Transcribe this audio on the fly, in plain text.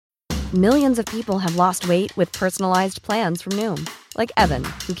Millions of people have lost weight with personalized plans from Noom. Like Evan,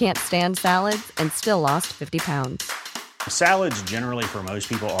 who can't stand salads and still lost 50 pounds. Salads generally for most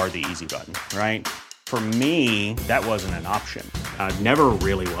people are the easy button, right? For me, that wasn't an option. I never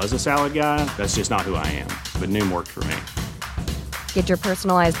really was a salad guy. That's just not who I am. But Noom worked for me. Get your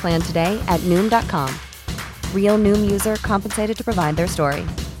personalized plan today at Noom.com. Real Noom user compensated to provide their story.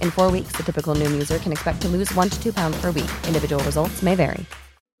 In 4 weeks, the typical Noom user can expect to lose 1 to 2 pounds per week. Individual results may vary.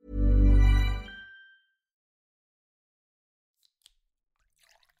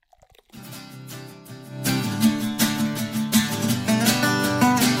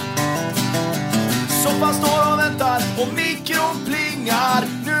 Soffan står och väntar och mikron plingar.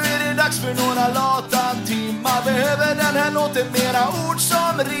 Nu är det dags för några lata timmar. Behöver den här låten mera ord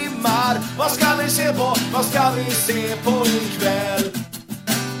som rimmar. Vad ska vi se på? Vad ska vi se på ikväll?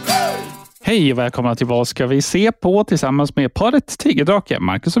 Hej och välkomna till Vad ska vi se på tillsammans med paret Tigerdrake,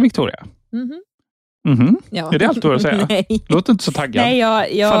 Marcus och Victoria. Ja. Är det allt du har att säga? Nej. Låter inte så taggad. Nej,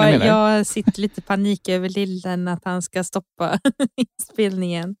 jag sitter lite panik över lillen att han ska stoppa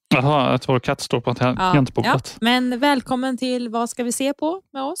inspelningen. Jaha, att vår katt står på tangentbordet. Ja. Men välkommen till Vad ska vi se på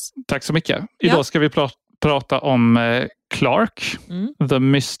med oss? Tack så mycket. Idag ska vi prata om Clark, The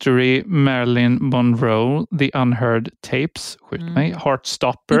Mystery, Marilyn Monroe, The Unheard Tapes,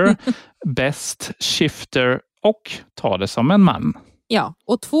 Heartstopper, Best, Shifter och Ta det som en man. Ja,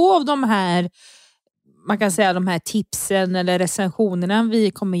 och 2 av de här, man kan säga de här tipsen eller recensionerna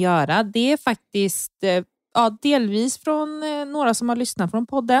vi kommer göra, det är faktiskt delvis från några som har lyssnat från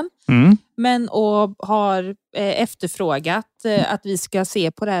podden, men och har efterfrågat att vi ska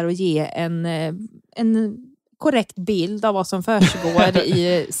se på det här och ge en korrekt bild av vad som försiggår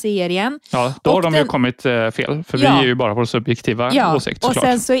i serien. Ja, då har de ju kommit fel. För vi är ju bara vår subjektiva åsikt. Och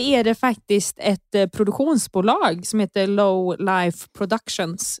sen så är det faktiskt ett produktionsbolag som heter Low Life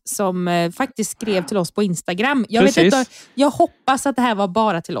Productions som faktiskt skrev till oss på Instagram. Jag hoppas att det här var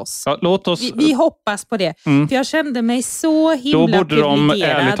bara till oss. Ja, låt oss... vi hoppas på det. För jag kände mig så himla privilegierad. Då borde de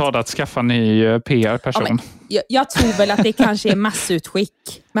ärligt talat skaffa en ny PR-person. Ja, jag tror väl att det kanske är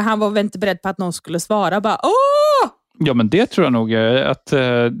massutskick. Men han var väl inte beredd på att någon skulle svara. Bara, Ja, men det tror jag nog att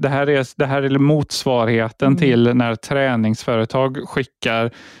det här är motsvarigheten till när träningsföretag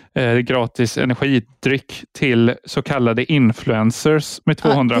skickar gratis energidryck till så kallade influencers med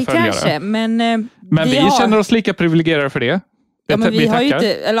 200 följare. Kanske, men vi känner oss lika privilegierade för det. Ja, men vi har ju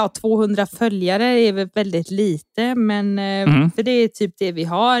inte, 200 följare är väl väldigt lite, men för det är typ det vi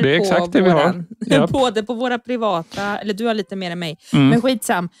har. Det är exakt det vi har. Både på våra privata, eller du har lite mer än mig, men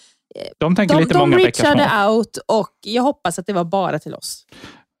skitsam. De reachade out och jag hoppas att det var bara till oss.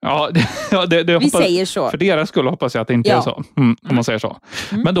 Ja, vi säger så. För deras skull hoppas jag att det inte är så. Om man säger så.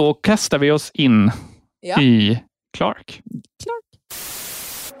 Men då kastar vi oss in i Clark.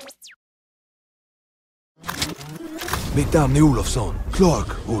 Mitt namn är Olofsson,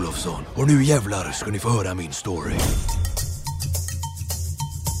 Clark Olofsson. Och nu jävlar ska ni få höra min story.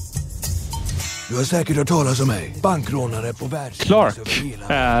 Du har säkert hört talas om mig. Bankrånare på världskriget. Clark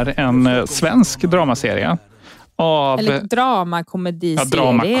är en svensk dramaserie. Eller dramakomediserie. Ja,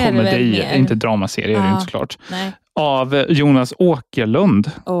 dramakomedi. Inte dramaserie, är det inte såklart. Nej. Av Jonas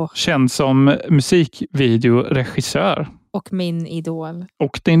Åkerlund. Känd som musikvideoregissör. Och min idol.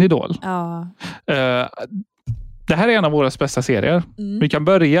 Och din idol. Ja. Det här är en av våra bästa serier. Vi kan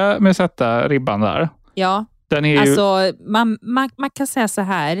börja med att sätta ribban där. Ja. Den är alltså, man kan säga så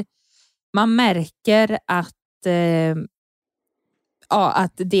här. Man märker att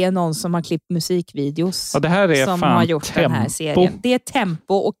det är någon som har klippt musikvideos det här är som har gjort den här serien. Det är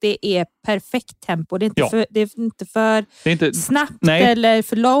tempo och det är perfekt tempo. Det är inte för snabbt eller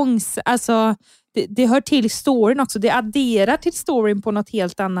för långt. Alltså, det hör till storyn också. Det adderar till storyn på något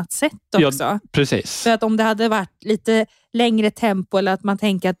helt annat sätt också. Ja, precis. För att om det hade varit lite längre tempo eller att man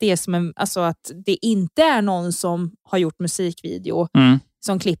tänker att det är som att det inte är någon som har gjort musikvideo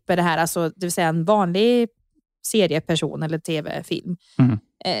som klipper det här, alltså det vill säga en vanlig serieperson eller tv-film.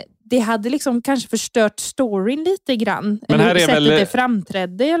 Det hade liksom kanske förstört storyn lite grann. Men eller här är sättet väl, det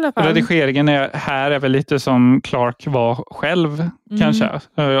framträdde i alla fall. Redigeringen är väl lite som Clark var själv kanske.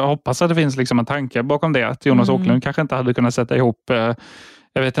 Jag hoppas att det finns liksom en tanke bakom det. Att Jonas Åkerlund kanske inte hade kunnat sätta ihop,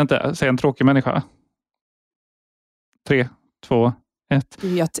 jag vet inte, säg en tråkig människa. 3, 2, 1.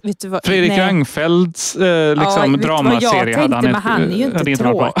 Fredrik Rangfeldts dramaserie hade han inte. Men han är ju inte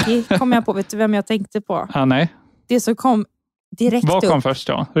tråkig. Jag på. Vet du vem jag tänkte på? Nej. Det som kom direkt Vad kom först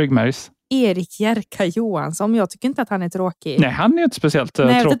då? Ryggmärgs? Erik Jerka Johansson. Jag tycker inte att han är tråkig. Nej, han är ju inte speciellt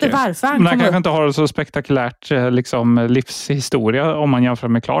tråkig. Jag vet inte varför han kanske inte har så spektakulärt liksom, livshistoria om man jämför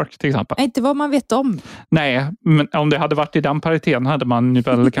med Clark till exempel. Inte vad man vet om. Nej, men om det hade varit i den pariteten hade man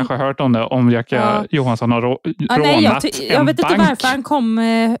väl kanske hört om det. Om Jerka Johansson har rånat jag vet bank. inte varför han kom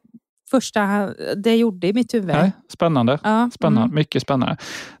första det gjorde i mitt huvud. Nej, spännande. Spännande. Mycket spännande.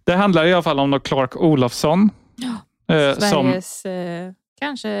 Det handlar i alla fall om Clark Olofsson. Sveriges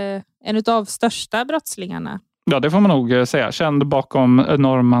kanske en av största brottslingarna. Ja, det får man nog säga. Känd bakom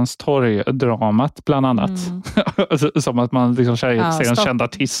Norrmalmstorg-dramat bland annat. Som att man liksom ser en känd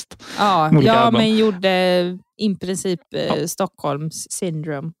artist. Ja, men gjorde i princip Stockholms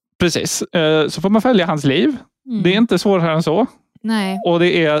syndrom. Precis. Så får man följa hans liv. Det är inte svårare än så. Nej. Och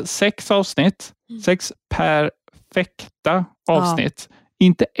det är 6 avsnitt. 6 perfekta avsnitt.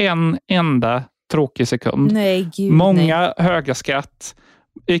 Inte en enda tråkig sekund. Nej, gud, många höga skratt.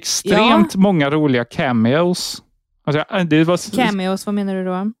 Extremt många roliga cameos. Alltså, cameos, vad menar du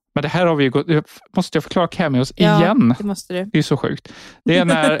då? Men det här har vi ju gått... Måste jag förklara cameos igen? Det måste du. Det är så sjukt. Det är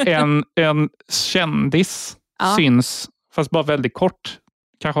när en kändis syns, fast bara väldigt kort.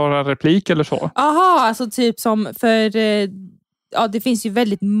 Kanske har en replik eller så. Aha, alltså typ som för... det finns ju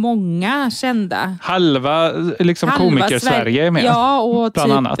väldigt många kända. Halva komiker-Sverige är med. Ja, och typ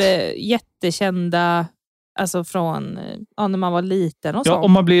jättekända... Alltså från när man var liten och så. Ja, och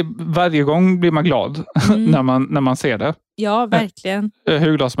varje gång blir man glad när man ser det. Ja, verkligen.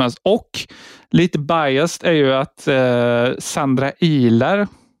 Hur glad som helst. Och lite biased är ju att Sandra Ihler,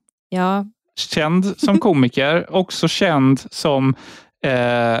 känd som komiker, också känd som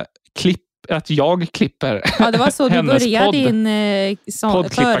att jag klipper. Ja, det var så du började din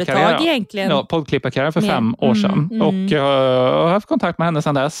företag egentligen. Ja, poddklipparkarriär för 5 år sedan. Och jag har haft kontakt med henne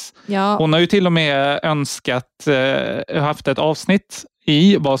sedan dess. Ja. Hon har ju till och med haft ett avsnitt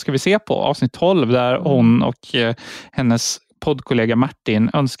i Vad ska vi se på? Avsnitt 12 där hon och hennes poddkollega Martin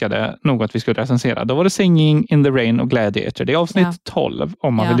önskade nog att vi skulle recensera. Då var det Singing in the Rain och Gladiator. Det är avsnitt 12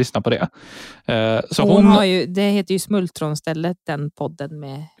 om man vill lyssna på det. Så hon har ju, det heter ju Smultronstället, den podden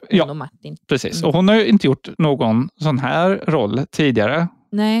med hon och Martin. Precis. Och hon har ju inte gjort någon sån här roll tidigare.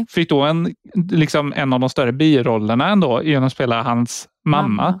 Nej. Fick då en av de större birollerna ändå genom att spela hans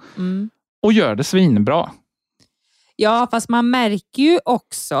mamma. Och gör det svinbra. Ja, fast man märker ju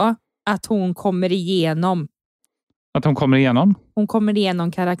också att hon kommer igenom. Att hon kommer igenom? Hon kommer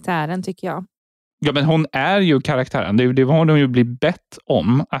igenom karaktären, tycker jag. Ja, men hon är ju karaktären. Det har hon ju blivit bett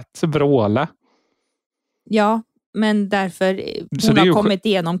om att vråla. Ja, men därför hon har kommit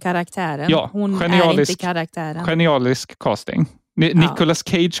igenom karaktären. Ja, hon är inte karaktären. Genialisk casting. Nicolas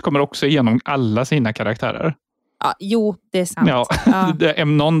Cage kommer också igenom alla sina karaktärer. Ja, jo, det är sant. Ja, det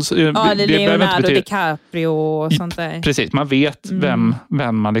det Leonardo DiCaprio och sånt där. Precis, man vet vem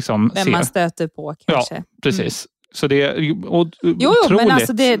man liksom vem ser. Man stöter på kanske. Ja, precis. Så det är otroligt men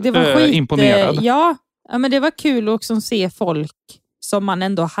alltså det var imponerad. Ja, men det var kul också att se folk som man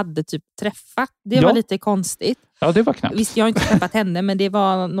ändå hade typ träffat. Det var lite konstigt. Ja, det var knappt. Visst, jag har inte träffat henne, men det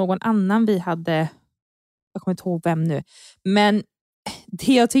var någon annan vi hade. Jag kommer inte ihåg vem nu. Men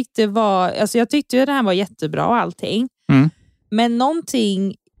det jag tyckte var, alltså jag tyckte ju det här var jättebra och allting. Men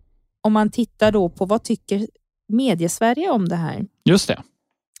någonting, om man tittar då på vad tycker Mediesverige om det här? Just det.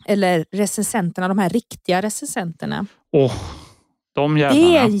 Eller recensenterna, de här riktiga recensenterna. De jävlarna.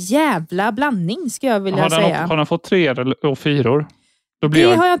 Det är en jävla blandning, ska jag vilja säga. Har den fått 3 och 4? Det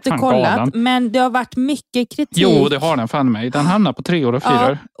har jag inte kollat, men det har varit mycket kritik. Jo, det har den fan mig. Den hamnar på 3 och 4.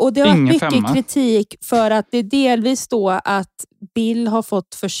 Ja, och det har varit mycket kritik för att det delvis då att Bill har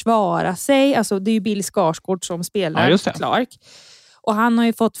fått försvara sig. Alltså det är ju Bill Skarsgård som spelar Clark. Och han har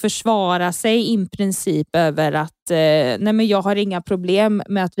ju fått försvara sig i princip över att nej, men jag har inga problem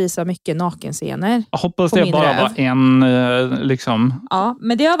med att visa mycket nakenscener. Jag hoppas det bara var en Ja,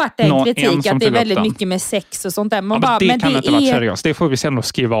 men det har varit en kritik att det är väldigt mycket med sex och sånt där. Men det kan inte vara seriöst. Det får vi sen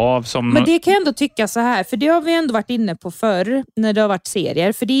skriva av som... Men det kan jag ändå tycka så här, för det har vi ändå varit inne på förr när det har varit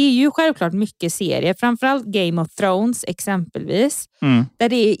serier. För det är ju självklart mycket serier. Framförallt Game of Thrones exempelvis. Där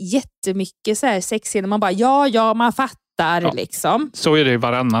det är jättemycket så här sexscener. Man bara, ja, man fattar. Liksom. Så är det i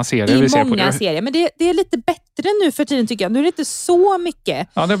varannan serie vi ser på. I många serier. Men det är lite bättre nu för tiden tycker jag. Nu är det inte så mycket.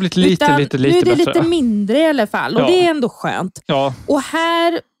 Ja, det har blivit lite bättre. Nu är det lite mindre i alla fall. Och det är ändå skönt. Ja. Och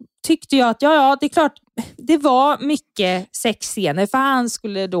här tyckte jag att det är klart, det var mycket sexscener. För han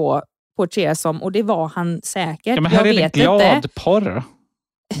skulle då porträtteras som, och det var han säkert. Ja, men här är det glad porr.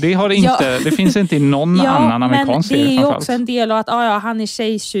 Det har inte, det finns inte i någon annan amerikansk serie. Det är ju också en del av att han är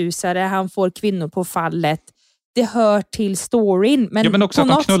tjejtjusare, han får kvinnor på fallet. Det hör till storyn. Men också att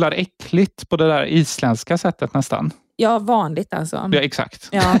de knullar äckligt på det där isländska sättet nästan. Ja, vanligt alltså. Ja, exakt.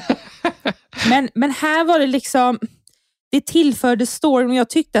 Ja. Men här var det liksom, det tillförde storyn och jag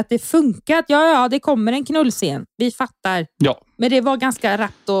tyckte att det funkat. Ja, det kommer en knullscen. Vi fattar. Ja. Men det var ganska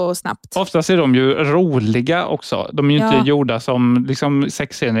rappt och snabbt. Oftast är de ju roliga också. De är ju inte gjorda som liksom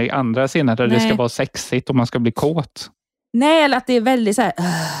sexscener i andra scener där det ska vara sexigt och man ska bli kåt. Nej, eller att det är väldigt så här,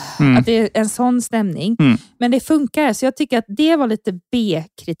 att det är en sån stämning. Men det funkar, så jag tycker att det var lite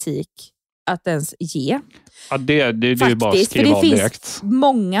B-kritik att ens ge. Ja, det är ju bara att skriva av direkt. Det finns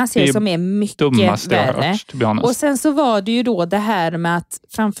många serier som är mycket värre. Och sen så var det ju då det här med att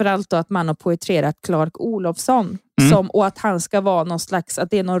framförallt då att man har poetrerat Clark Olofsson och att han ska vara någon slags, att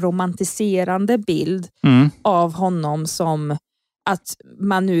det är någon romantiserande bild av honom, som att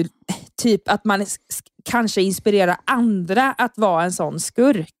man nu typ att man kanske inspirerar andra att vara en sån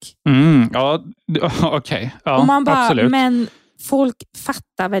skurk. Ja, okej. Ja, och man bara, absolut. Men folk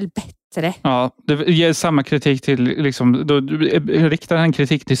fattar väl bättre. Ja, det ger samma kritik till liksom, då riktar en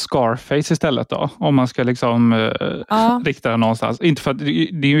kritik till Scarface istället då, om man ska liksom rikta den någonstans. Inte för att det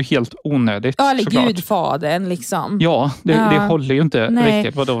är ju helt onödigt. Ja, eller Gudfadern liksom. Ja, det håller ju inte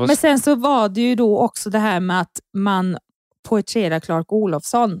riktigt. Men sen så var det ju då också det här med att man poetrerar Clark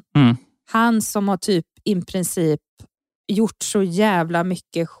Olofsson. Han som har typ i princip gjort så jävla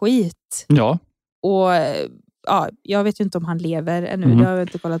mycket skit. Ja. Och jag vet ju inte om han lever ännu, det har jag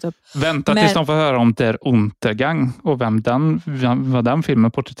inte kollat upp. Vänta tills de får höra om Der Untergang och vad den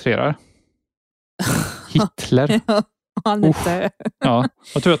filmen porträtterar. Hitler. Han är död. Ja,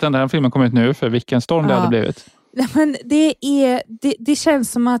 jag tror att den där filmen kom ut nu, för vilken storm det hade blivit. Men det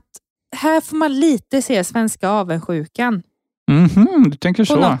känns som att här får man lite se svenska avundsjukan. Du tänker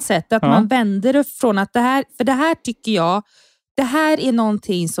så. På något sätt, att man vänder ifrån att det här, för det här tycker jag, det här är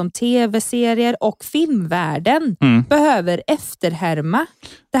någonting som tv-serier och filmvärlden behöver efterhärma.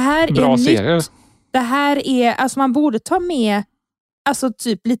 Det här bra är serier. Nytt. Det här är, alltså man borde ta med alltså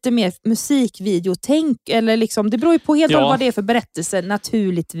typ lite mer musikvideotänk, eller liksom, det beror ju på helt vad det är för berättelse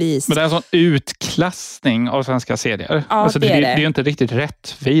naturligtvis. Men det är en sån utklassning av svenska serier. Ja, alltså det är ju inte riktigt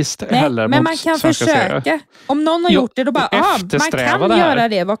rättvist heller. Men man kan försöka. Serier. Om någon har gjort det, då bara, man kan göra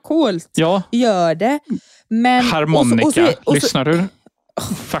det, vad coolt. Ja. Gör det. Men, Harmonica, lyssnar du?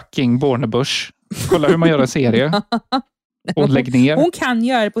 Fucking Bornebusch. Kolla hur man gör en serie. Och lägg ner. Hon kan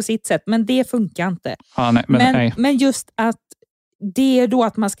göra det på sitt sätt, men det funkar inte. Ja, nej, men just att det är då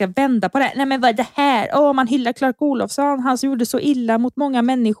att man ska vända på det. Nej, men vad är det här? Man hyllar Clark Olofsson. Han som gjorde så illa mot många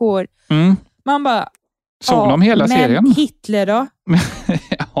människor. Man bara... Såg de hela serien? Men Hitler då?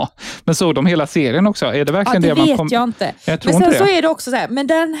 Ja, men såg de hela serien också? Är det verkligen det man vet jag inte. Jag tror men sen inte så är det också så här, men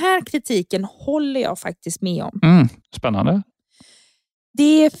den här kritiken håller jag faktiskt med om. Spännande.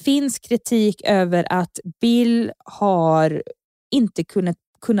 Det finns kritik över att Bill har inte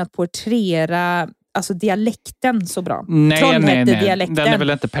kunnat porträttera alltså dialekten så bra. Nej. Den är väl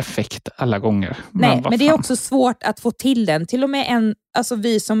inte perfekt alla gånger. Nej, men det är också svårt att få till den. Till och med alltså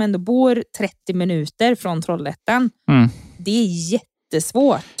vi som ändå bor 30 minuter från Trollhättan. Det är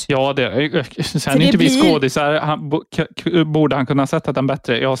jättesvårt. Ja, det är. Sen är inte vi skådisar. Borde han kunna sätta den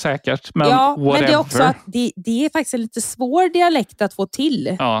bättre? Ja, säkert. Men whatever. Men det är också att det är faktiskt en lite svår dialekt att få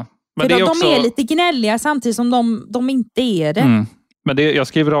till. Ja. Men för de är lite gnälliga samtidigt som de inte är det. Men jag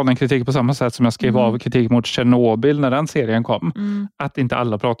skriver av den kritik på samma sätt som jag skrev av kritik mot Tjernobyl när den serien kom. Att inte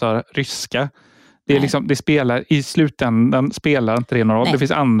alla pratar ryska. Det är liksom, det spelar i slutändan spelar inte det någon roll. Det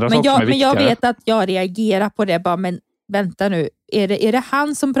finns andra saker som är viktigare. Men jag vet att jag reagerar på det. Bara, men vänta nu. Är det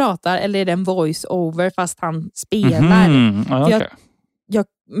han som pratar eller är det en voice-over fast han spelar? Okay.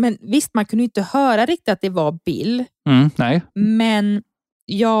 Men visst, man kunde ju inte höra riktigt att det var Bill. Nej. Men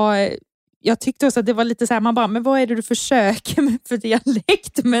jag tyckte också att det var lite så här, man bara, men vad är det du försöker med för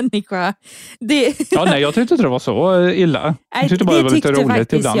dialekt, människa? Jag tyckte inte det var så illa. Jag tyckte bara det var lite roligt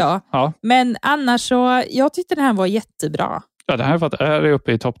faktiskt, ibland. Ja. Men annars så, jag tyckte den här var jättebra. Ja, det här är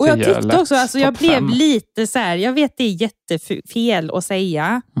uppe i topp 10. Och jag tyckte också, alltså jag blev lite så här, jag vet det är jättefel att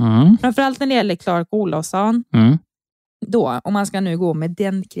säga. Framförallt när det gäller Clark Olofsson. Då, om man ska nu gå med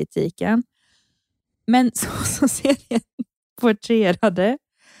den kritiken. Men så serien porträtterade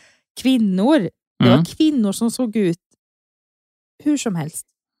kvinnor. Det var kvinnor som såg ut hur som helst.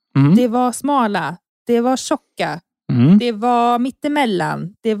 Det var smala, det var tjocka, det var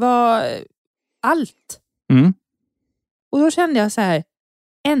mittemellan, det var allt. Och då kände jag så här,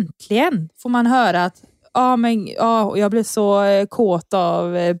 äntligen får man höra att jag blev så kåt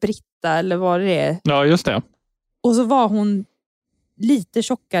av Britta eller vad det är. Ja, just det. Och så var hon lite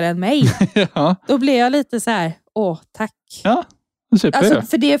tjockare än mig. Ja. Då blev jag lite så här, tack. Ja. Alltså,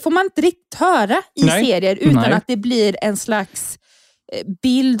 för det får man inte riktigt höra i serier utan att det blir en slags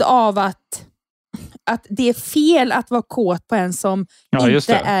bild av att att det är fel att vara kåt på en som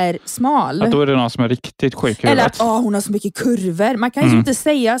inte är smal. Att då är det någon som är riktigt sjuk. Eller att hon har så mycket kurvor. Man kan ju inte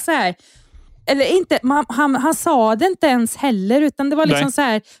säga så här. Eller inte, han sa det inte ens heller, utan det var liksom så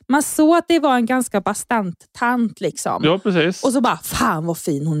här, man såg att det var en ganska bastant tant liksom. Ja, precis. Och så bara, fan vad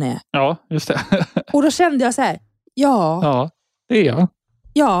fin hon är. Ja, just det. Och då kände jag så här, ja, det är jag.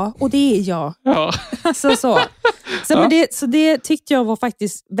 Ja, och det är jag. Ja. Så. Så det tyckte jag var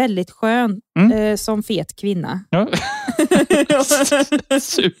faktiskt väldigt skönt som fet kvinna. Ja.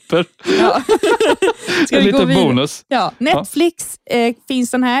 Super. Ja. Ska en vi gå liten vidare? bonus. Ja. Netflix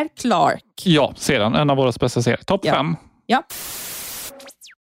finns den här, Clark. Ja, sedan en av våra bästa serier. Topp 5. Ja.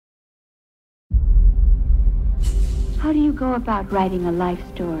 How do you go about writing a life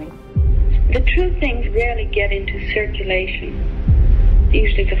story? The true things rarely get into circulation.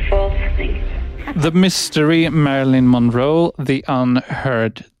 Usually the false things. The Mystery, Marilyn Monroe, The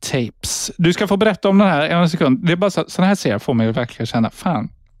Unheard Tapes. Du ska få berätta om den här en sekund. Det är bara sådana här serier får mig verkligen känna, fan,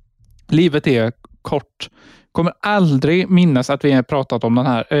 livet är kort. Kommer aldrig minnas att vi har pratat om den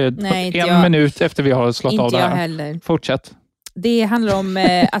här en minut efter vi har slått av det här. Inte jag heller. Fortsätt. Det handlar om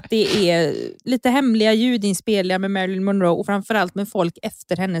att det är lite hemliga ljudinspelningar med Marilyn Monroe och framförallt med folk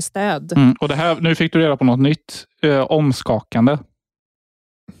efter hennes död. Och det här, nu fick du reda på något nytt, omskakande.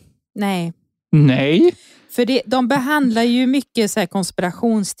 Nej. För de behandlar ju mycket så här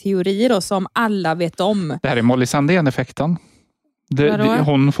konspirationsteorier då, som alla vet om. Det här är Molly Sandén-effekten.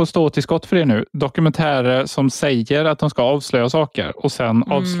 Hon får stå till skott för det nu. Dokumentärer som säger att de ska avslöja saker och sen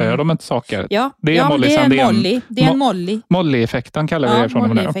avslöjar de inte saker. Ja, det är Molly Sandén. Det är en Molly. Molly-effekten kallar vi det från och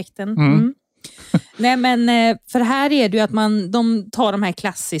med nu. Molly-effekten. Nej, men för här är det ju att de tar de här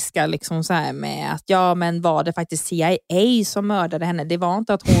klassiska liksom så här med att men var det faktiskt CIA som mördade henne? Det var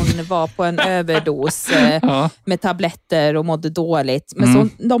inte att hon var på en överdos med tabletter och mådde dåligt. Men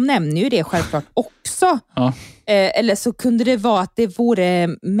så, de nämner ju det självklart också. Ja. Eller så kunde det vara att det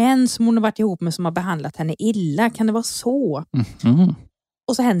vore män som hon har varit ihop med som har behandlat henne illa. Kan det vara så?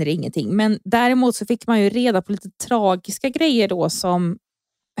 Och så händer det ingenting. Men däremot så fick man ju reda på lite tragiska grejer då som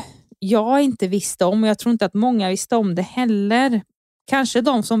jag inte visste om, och jag tror inte att många visste om det heller. Kanske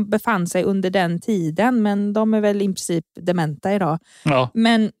de som befann sig under den tiden, men de är väl i princip dementa idag. Ja.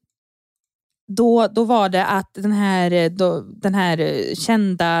 Men då var det att den här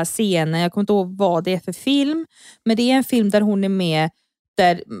kända scenen, jag kommer inte ihåg vad det är för film, men det är en film där hon är med,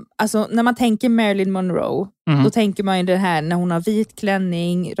 där, alltså när man tänker Marilyn Monroe, då tänker man ju det här när hon har vit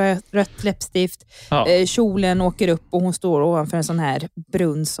klänning, rött läppstift, kjolen åker upp och hon står ovanför en sån här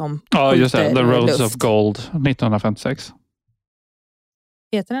brunn som just det, The Roads of Gold 1956.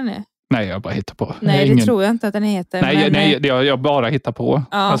 Heter den det? Nej, jag bara hittar på. Nej, det tror jag inte att den heter. Nej, jag bara hittar på.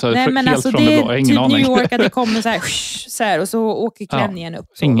 Ja, alltså, men helt alltså från det blå, ingen typ aning. New York, att det kommer så här och så åker klänningen upp.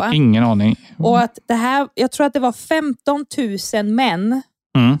 Så, ingen aning. Och att det här, jag tror att det var 15 000 män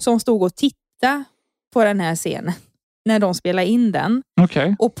som stod och tittade på den här scenen när de spelade in den.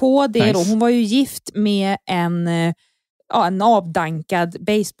 Okay. Och på det då, hon var ju gift med en avdankad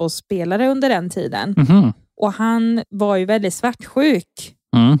baseballspelare under den tiden. Och han var ju väldigt svartsjuk.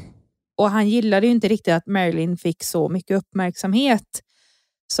 Och han gillade ju inte riktigt att Marilyn fick så mycket uppmärksamhet.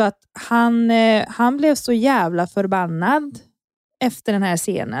 Så att han blev så jävla förbannad efter den här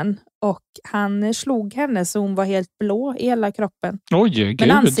scenen. Och han slog henne så hon var helt blå i hela kroppen. Oj,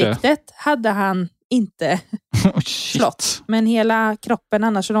 men ansiktet hade han inte slått. Men hela kroppen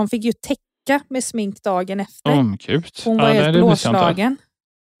annars. Så de fick ju täcka med smink dagen efter. Hon var helt blåslagen.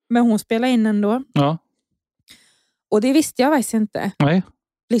 Men hon spelade in ändå. Ja. Och det visste jag faktiskt inte. Nej.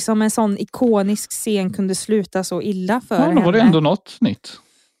 Liksom en sån ikonisk scen kunde sluta så illa för henne. Ja, då var det ändå något nytt.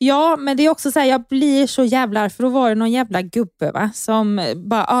 Ja, men det är också så här, jag blir så jävla, för då var det någon jävla gubbe som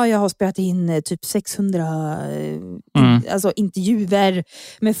bara, jag har spelat in typ 600 alltså intervjuer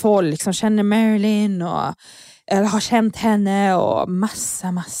med folk som känner Marilyn eller har känt henne och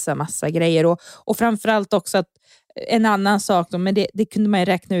massa grejer. Och framförallt också att en annan sak då, men det kunde man ju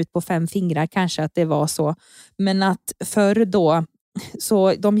räkna ut på 5 fingrar kanske att det var så. Men att förr då,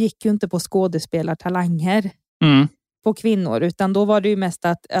 så de gick ju inte på skådespelartalanger på kvinnor, utan då var det ju mest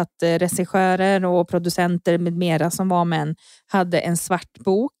att regissörer och producenter med mera som var män hade en svart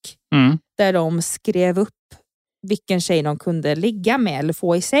bok där de skrev upp vilken tjej de kunde ligga med eller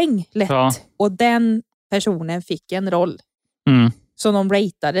få i säng lätt. Ja. Och den personen fick en roll. Så de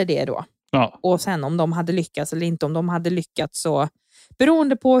ratade det då. Ja. Och sen om de hade lyckats eller inte, om de hade lyckats så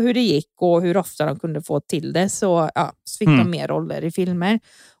beroende på hur det gick och hur ofta de kunde få till det så fick de mer roller i filmer.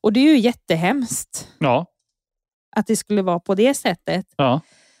 Och det är ju jättehemskt. Ja. Att det skulle vara på det sättet. Ja.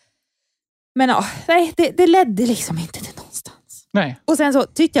 Men nej, det ledde liksom inte till någonstans. Nej. Och sen så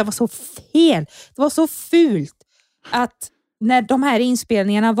tyckte jag var så fel. Det var så fult att när de här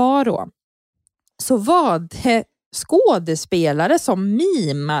inspelningarna var då, så var det skådespelare som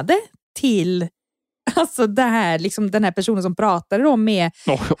mimade till alltså det här, liksom den här personen som pratade då med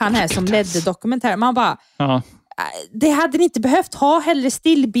han här som ledde dokumentären. Man bara, det hade ni inte behövt ha, hellre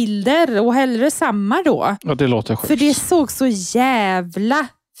stillbilder och hellre samma då. Ja, det låter sjukt. För det såg så jävla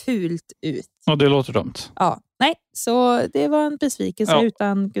fult ut. Ja, det låter dumt. Ja, nej. Så det var en besvikelse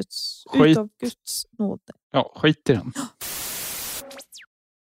utan utav Guds nåd. Ja, skit i den.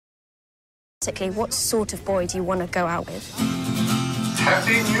 What sort of boy do you want to go out with?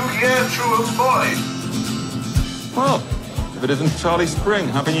 Happy New Year, true boy. Well, if it isn't Charlie Spring,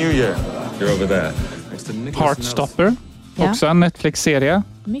 Happy New Year. You're over there. Heartstopper. Också en Netflix-serie.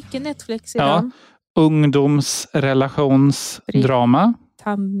 Mycket Netflix idag. Ungdomsrelationsdrama.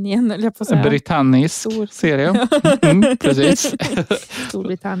 Britannien, eller jag får säga. Britannisk serie. Precis.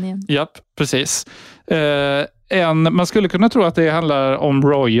 Storbritannien. Japp, precis. Man skulle kunna tro att det handlar om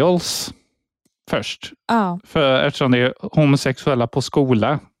royals först. Eftersom det är homosexuella på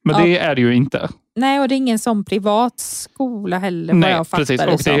skola. Men det är det ju inte. Nej, och det är ingen som privat skola heller. Nej, precis.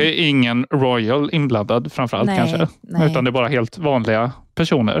 Och det är ingen royal inblandad framförallt kanske. Nej. Utan det är bara helt vanliga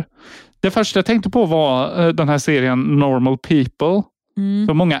personer. Det första jag tänkte på var den här serien Normal People.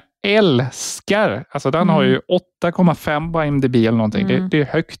 Som många älskar. Alltså den har ju 8,5 på IMDb eller någonting. Det är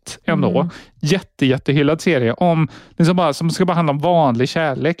högt ändå. Jättehyllad serie om som ska bara handla om vanlig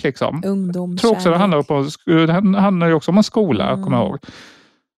kärlek liksom. Ungdomskärlek. Jag tror också det handlar ju också om en skola, kommer jag ihåg.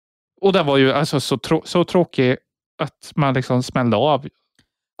 Och den var ju alltså så tråkig att man liksom smällde av.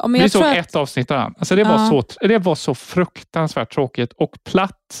 Ja, vi såg ett avsnitt av den. Alltså det var så fruktansvärt tråkigt och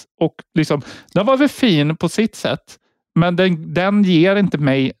platt. Och liksom, den var väl fin på sitt sätt. Men den ger inte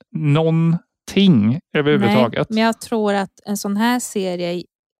mig någonting överhuvudtaget. Nej, men jag tror att en sån här serie,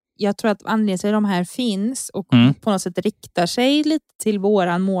 jag tror att anledningen till att de här finns och på något sätt riktar sig lite till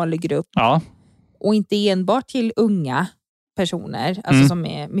våran målgrupp. Ja. Och inte enbart till unga personer, alltså som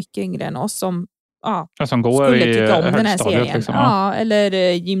är mycket yngre än oss, som som går skulle i tycka om den här serien. Liksom,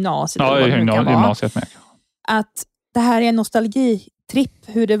 eller gymnasiet. Ja, gymnasiet med. Att det här är en nostalgitripp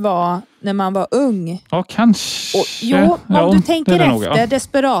hur det var när man var ung. Ja, kanske. Om du tänker efter,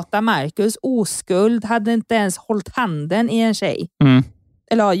 desperata Marcus, oskuld, hade inte ens hållit handen i en tjej.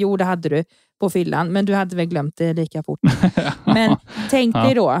 Eller det hade du på fyllan, men du hade väl glömt det lika fort. Men tänk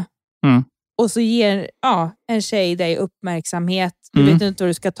dig då. Och så ger en tjej dig uppmärksamhet. Du vet inte hur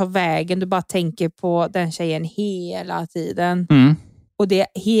du ska ta vägen. Du bara tänker på den tjejen hela tiden. Och det är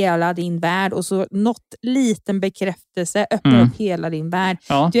hela din värld. Och så något liten bekräftelse öppnar upp hela din värld.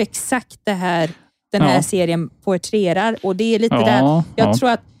 Ja. Det är exakt det här den här serien porträtterar. Och det är lite där. Jag tror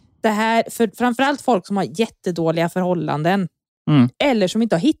att det här, för framförallt folk som har jättedåliga förhållanden. Eller som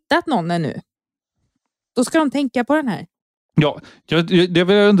inte har hittat någon ännu. Då ska de tänka på den här. Ja, det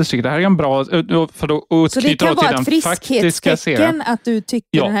vill jag understryka. Det här är en bra... För att så det kan vara ett friskhetstecken att du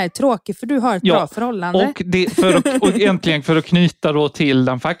tycker den här är tråkig för du har ett bra förhållande. Och egentligen för att knyta då till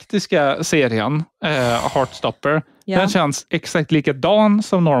den faktiska serien Heartstopper. Den känns exakt likadan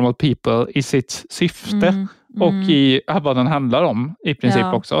som Normal People i sitt syfte. Och i vad den handlar om i princip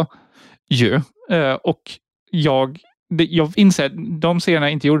också. Och jag inser att de serierna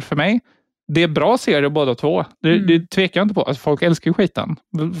är inte gjord för mig. Det är bra serier båda två. Det tvekar jag inte på. Alltså, folk älskar ju skiten.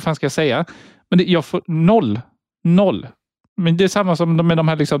 Vad fan ska jag säga? Men jag får noll. Men det är samma som med de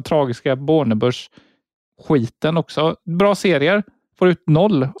här liksom tragiska Bornebusch-skiten också. Bra serier. Får ut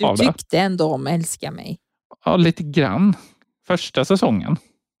 0 av det. Du tyckte ändå om Älska mig. Ja, lite grann. Första säsongen.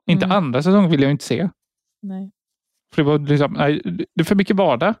 Inte andra säsongen vill jag inte se. Nej. För det var liksom, det är för mycket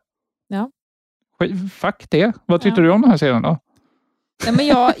vardag. Ja. Fuck det. Vad tyckte du om den här serien då? Nej,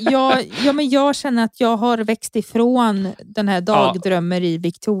 men jag känner att jag har växt ifrån den här dagdrömmer i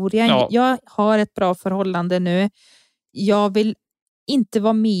Victoria. Ja. Jag har ett bra förhållande nu. Jag vill inte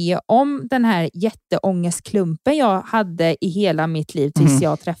vara med om den här jätteångestklumpen jag hade i hela mitt liv tills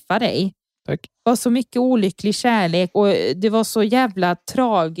jag träffade dig. Tack. Det var så mycket olycklig kärlek och det var så jävla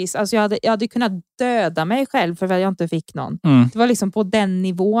tragiskt. Alltså jag hade kunnat döda mig själv för att jag inte fick någon. Det var liksom på den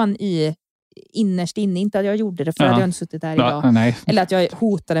nivån innerst inne, inte att jag gjorde det för att jag inte suttit där idag. Nej. Eller att jag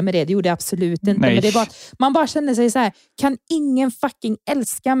hotade med det gjorde jag absolut inte. Men det är bara att man bara känner sig så här, kan ingen fucking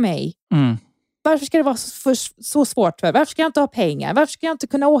älska mig? Varför ska det vara så svårt för? Varför ska jag inte ha pengar? Varför ska jag inte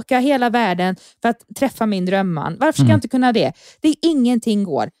kunna åka hela världen för att träffa min drömman? Varför ska jag inte kunna det? Det är ingenting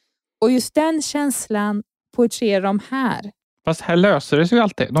går. Och just den känslan porträtterar de här. Fast här löser det sig ju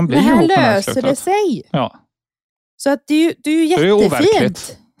alltid. De blir men här ihop löser det sig. Ja. Så att det är ju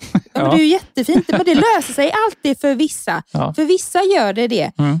jättefint. Ja, men det är ju jättefint. Men det löser sig alltid för vissa. Ja. För vissa gör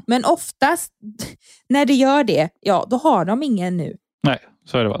det. Men oftast när det gör det, då har de ingen nu. Nej,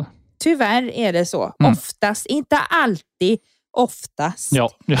 så är det väl. Tyvärr är det så. Oftast, inte alltid, oftast. Ja.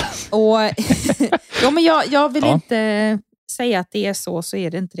 Och men jag vill inte säga att det är så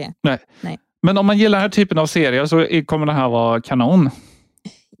är det inte det. Nej. Men om man gillar den här typen av serier så kommer det här vara kanon.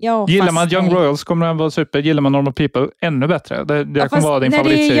 Ja, gillar man Young Royals kommer den vara super. Gillar man Normal People ännu bättre. Det kommer vara din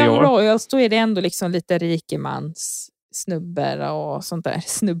favoritserie i år. När det är Young Royals då är det ändå liksom lite rikemans snubber och sånt där.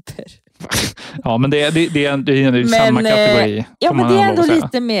 Snubber. Ja, men det är samma kategori. Ja, men det är ändå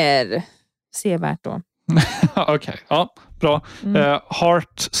lite mer sevärt då. Okej, ja, bra.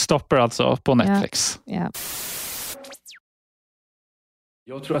 Heartstopper alltså på Netflix. Ja.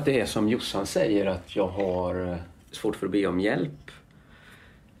 Jag tror att det är som Jossan säger, att jag har svårt för att be om hjälp.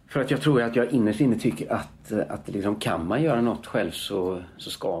 För att jag tror att jag innerst inne tycker att liksom, kan man göra något själv så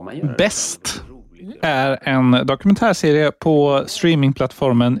ska man göra det. Bäst är en dokumentärserie på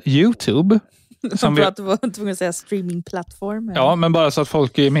streamingplattformen YouTube. Som att du var tvungen att säga streamingplattform. Ja, men bara så att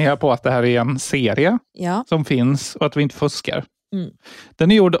folk är med på att det här är en serie som finns och att vi inte fuskar.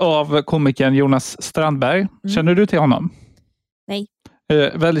 Den är gjord av komikern Jonas Strandberg. Känner du till honom? Nej.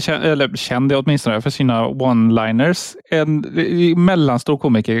 Väldigt känd åtminstone för sina one-liners. En mellanstor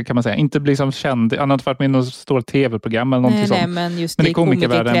komiker kan man säga. Inte liksom känd, han har inte varit med i några stora tv-program eller någonting sånt. Men just men i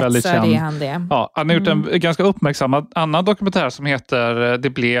komikervärlden väldigt känd. Är han det. Ja, han har gjort en ganska uppmärksammad annan dokumentär som heter Det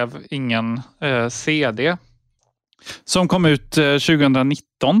blev ingen CD. Som kom ut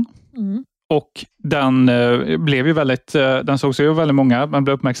 2019. Och den blev ju den såg sig ju väldigt många, men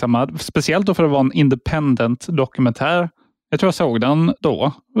blev uppmärksammad. Speciellt då för att vara en independent dokumentär. Jag tror jag såg den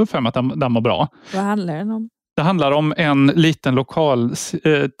då. Jag för mig att den var bra. Vad handlar den om? Det handlar om en liten lokal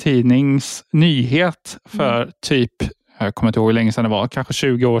tidnings nyhet för typ, jag kommer inte ihåg hur länge sedan det var, kanske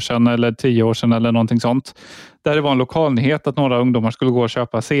 20 år sedan eller 10 år sedan eller någonting sånt. Där det var en lokalnyhet att några ungdomar skulle gå och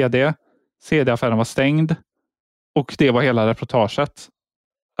köpa CD. CD-affären var stängd. Och det var hela reportaget.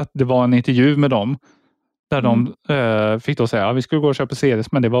 Att det var en intervju med dem. Där de fick då säga att vi skulle gå och köpa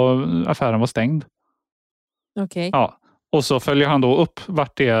CDs, men affären var stängd. Okej. Ja. Och så följer han då upp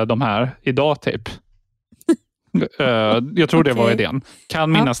vart det är de här idag typ. Jag tror det var idén.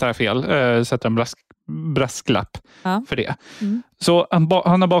 Kan minnas det här fel. Sätter en brasklapp för det. Så han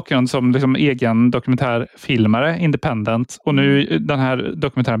har bakgrund som liksom egen dokumentärfilmare, independent. Och nu den här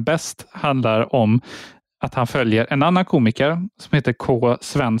dokumentären Bäst handlar om att han följer en annan komiker som heter K.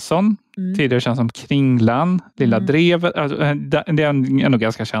 Svensson. Tidigare känd som Kringlan, Lilla Drev. Alltså, det är en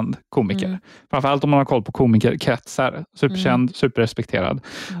ganska känd komiker. Framförallt om man har koll på komikerkretsar. Superkänd, superrespekterad.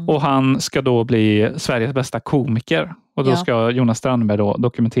 Och han ska då bli Sveriges bästa komiker. Och då ska Jonas Strandberg då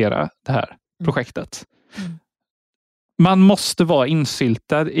dokumentera det här projektet. Man måste vara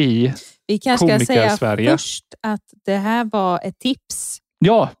insyltad i Vi kanske ska säga Sverige. Först att det här var ett tips.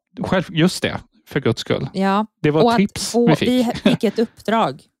 Ja, själv, just det. För Guds skull. Ja. Det var tips vi fick. Vi fick ett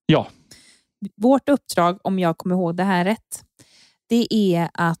uppdrag. Ja. Vårt uppdrag, om jag kommer ihåg det här rätt, det är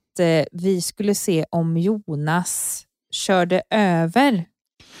att vi skulle se om Jonas körde över.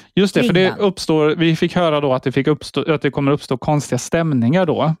 Just det, för det uppstår, vi fick höra då att det kommer uppstå konstiga stämningar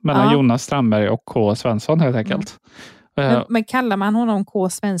då mellan Jonas Strandberg och K. Svensson helt enkelt. Men kallar man honom K.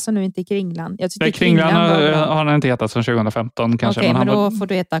 Svensson nu, inte Kringlan? Nej, Kringlan har han inte hetat sedan 2015 kanske. Okej, men då får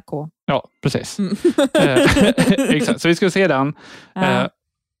du heta K. Ja, precis. Exakt, så vi skulle se den.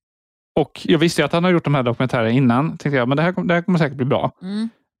 Och jag visste ju att han har gjort de här dokumentärerna innan. Tänkte jag, men det här kommer säkert bli bra.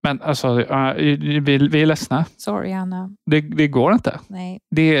 Men alltså, vi är ledsna. Sorry, Anna. Det går inte. Nej.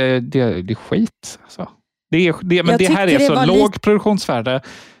 Det är skit. Alltså. Men det här är så låg produktionsvärde.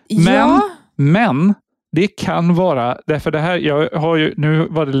 Men det kan vara, därför det här, jag har ju, nu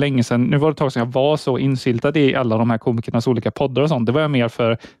var det länge sedan, nu var det ett tag sedan jag var så insyltad i alla de här komikernas olika poddar och sånt. Det var jag mer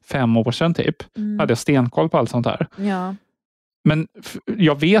för 5 år sedan typ. Hade jag stenkoll på allt sånt här. Ja. Men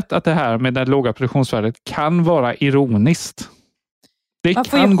jag vet att det här med det låga produktionsvärdet kan vara ironiskt. Det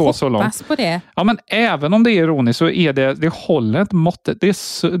kan gå så långt. På det. Ja, men även om det är ironiskt så är det håller inte måttet.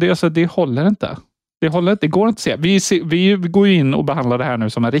 Det håller inte. Det går inte att se. Vi går in och behandlar det här nu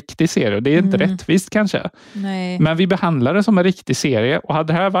som en riktig serie. Det är inte rättvist kanske. Nej. Men vi behandlar det som en riktig serie. Och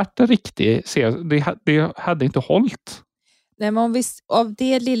hade det här varit en riktig serie, det hade inte hållit. Nej, men av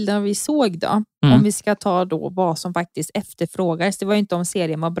det lilla vi såg då, om vi ska ta då vad som faktiskt efterfrågades. Det var ju inte om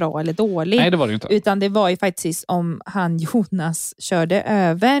serien var bra eller dålig. Nej, det var det inte. Utan det var ju faktiskt om han Jonas körde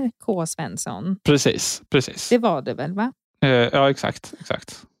över K. Svensson. Precis. Det var det väl, va? Ja, exakt.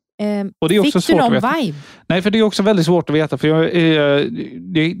 Och det är också fick du någon vibe? Nej, för det är också väldigt svårt att veta. För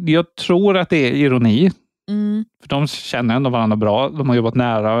jag tror att det är ironi. För de känner ändå varandra bra. De har jobbat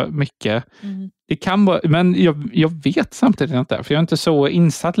nära mycket. Det kan vara, men jag vet samtidigt inte. För jag är inte så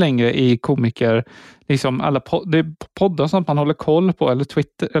insatt längre i komiker. Liksom alla det är poddar som man håller koll på. Eller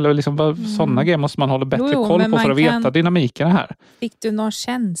Twitter. Eller liksom sådana grejer måste man hålla bättre koll på för att veta dynamiken här. Fick du någon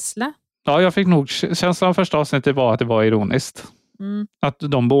känsla? Ja, jag fick nog känslan av första avsnittet var att det var ironiskt. Att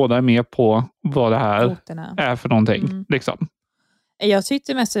de båda är med på vad det här är för någonting. Liksom. Jag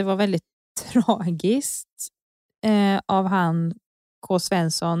tyckte mest det var väldigt tragiskt av han K.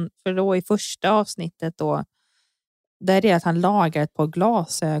 Svensson. För då i första avsnittet då, där är att han lagar ett par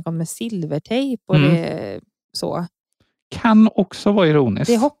glasögon med silvertejp och det så. Kan också vara ironiskt.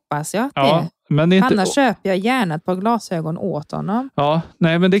 Det hoppas jag att det är. Men det är inte... Annars köper jag gärna ett par glasögon åt honom. Ja,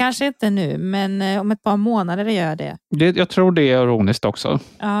 nej, men det... Kanske inte nu, men om ett par månader gör det. Jag tror det är ironiskt också.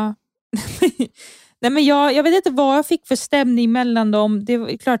 Ja. Nej, men jag vet inte vad jag fick för stämning mellan dem. Det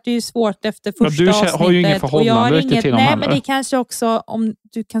är klart det är svårt efter första avsnittet. Du har ju ingen förhållande riktigt till dem heller. Men det kanske också, om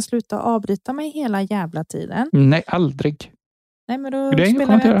du kan sluta avbryta mig hela jävla tiden. Nej, aldrig. Nej, men då spelar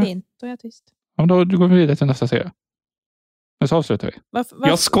vi inte in. Då är jag tyst. Ja, då går vi vidare till nästa serie. Men så avslutar vi. Varför?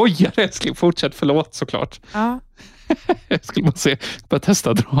 Jag skojar, älskling. Fortsätt, förlåt såklart. Ja. Jag skulle bara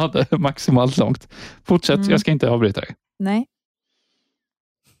testa att dra det maximalt långt. Fortsätt, jag ska inte avbryta dig. Nej.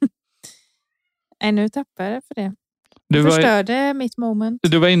 Nu tappar jag för det. Du förstörde mitt moment.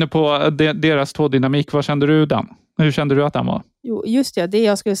 Du var inne på deras två dynamik. Vad kände du den? Hur kände du att den var? Jo, just det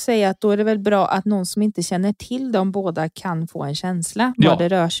jag skulle säga att då är det väl bra att någon som inte känner till dem båda kan få en känsla vad det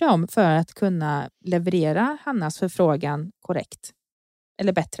rör sig om för att kunna leverera Hannas förfrågan korrekt.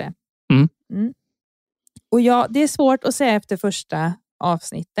 Eller bättre. Och det är svårt att säga efter första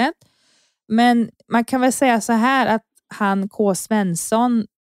avsnittet. Men man kan väl säga så här att han K. Svensson,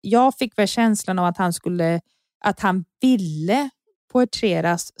 jag fick väl känslan av att han ville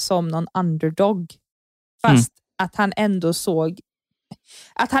porträtteras som någon underdog. Fast att han ändå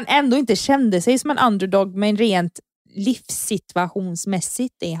att han ändå inte kände sig som en underdog, men rent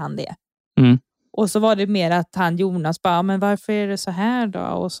livssituationsmässigt är han det. Och så var det mer att Jonas bara, men varför är det så här då?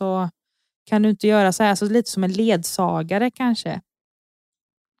 Och så kan du inte göra så här, så lite som en ledsagare kanske.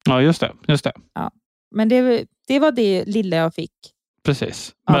 Ja, just det. Ja. Men det var det lilla jag fick.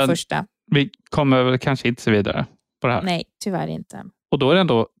 Precis. Av första. Vi kommer väl kanske inte se vidare på det här. Nej, tyvärr inte. Och då är det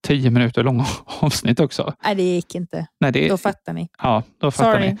ändå 10 minuter långa avsnitt också. Nej, det gick inte. Nej, då fattar ni. Ja, då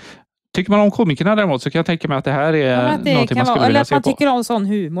fattar ni. Tycker man om komikerna däremot så kan jag tänka mig att det här är någonting man skulle vilja se på. Eller att man tycker om sån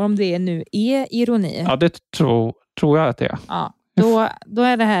humor, om det nu är ironi. Ja, det tror jag att det är. Ja, då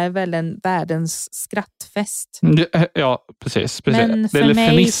är det här väl en världens skrattfest. Ja, precis. Men för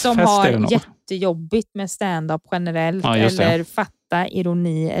mig som har jättejobbigt med stand-up generellt eller fatta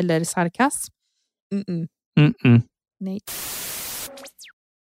ironi eller sarkasm. Nej.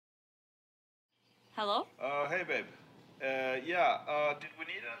 Hello? Hey babe. Did we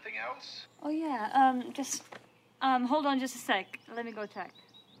need anything else? Oh yeah, just hold on just a sec. Let me go check.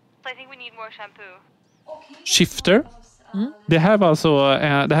 I think we need more shampoo. Shifter. Det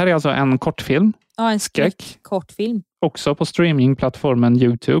här är alltså en kortfilm. Ja, en skräck-kortfilm. Också på streamingplattformen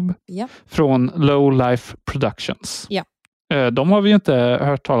YouTube. Ja. Från Low Life Productions. Ja. De har vi ju inte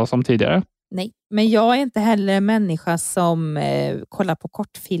hört talas om tidigare. Nej, men jag är inte heller en människa som kollar på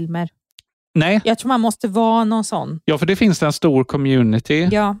kortfilmer. Nej. Jag tror man måste vara någon sån. Ja, för det finns en stor community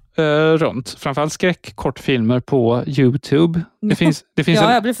runt. Framförallt skräckkortfilmer på YouTube. Det finns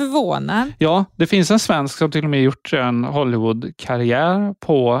jag blir förvånad. Ja, det finns en svensk som till och med gjort en Hollywood-karriär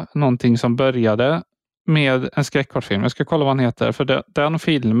på någonting som började med en skräckkortfilm. Jag ska kolla vad den heter. För den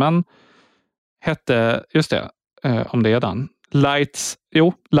filmen hette, just det, om det är den.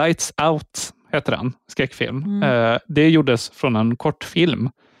 Lights Out heter den, skräckfilm. Det gjordes från en kortfilm.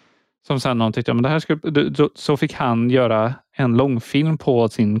 Som sen någon tyckte, men det här så fick han göra en långfilm på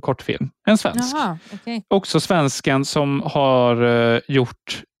sin kortfilm. En svensk. Jaha, okay. Också svensken som har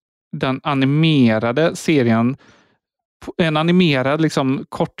gjort den animerade serien, en animerad liksom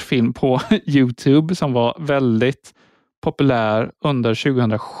kortfilm på YouTube som var väldigt populär under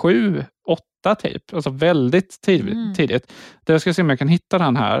 2007, 2008 typ. Alltså väldigt tidigt. Jag ska se om jag kan hitta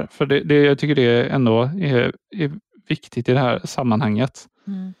den här. För jag tycker det ändå är viktigt i det här sammanhanget.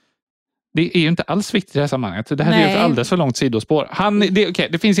 Det är ju inte alls viktigt i det här sammanhanget. Det här är ju ett alldeles för långt sidospår.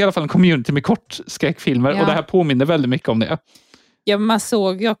 Det finns i alla fall en community med kortskräckfilmer och det här påminner väldigt mycket om det. Ja, man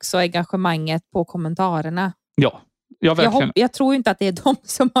såg ju också engagemanget på kommentarerna. Ja, verkligen. Jag tror inte att det är de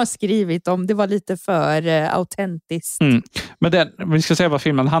som har skrivit om. Det var lite för autentiskt. Men vi ska säga vad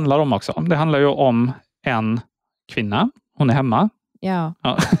filmen handlar om också. Det handlar ju om en kvinna. Hon är hemma. Ja.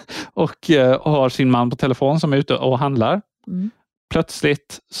 Och har sin man på telefon som är ute och handlar.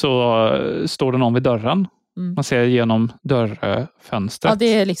 Plötsligt så står det någon vid dörren Man ser genom dörrfönstret. Ja, det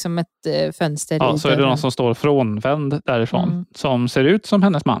är liksom ett fönster. Ja, så är det någon som står frånvänd därifrån. Som ser ut som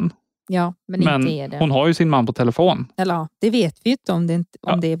hennes man. Ja, men inte är det. Hon har ju sin man på telefon. Eller ja, det vet vi inte om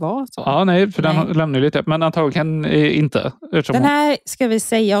det var så. Ja, nej, för den lämnar ju lite. Men antagligen inte. Den här ska vi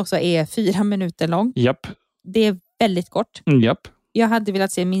säga också är 4 minuter lång. Japp. Det är väldigt kort. Japp. Jag hade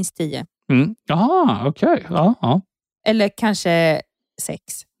velat se minst 10. Jaha, okej. Ja. Eller kanske 6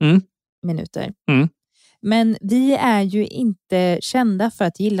 minuter. Men vi är ju inte kända för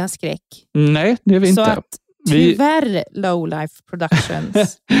att gilla skräck. Nej, det är vi inte. Så att tyvärr Lowlife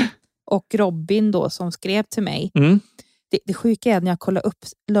Productions och Robin då som skrev till mig. Det sjuka är när jag kollar upp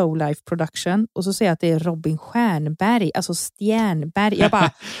Lowlife Production och så ser jag att det är Robin Stjernberg, alltså Stjernberg. Jag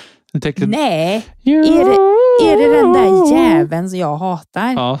bara, nej, är det den där jäveln som jag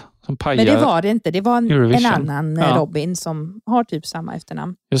hatar? Ja, som pajar. Men det var det inte. Det var en annan Robin som har typ samma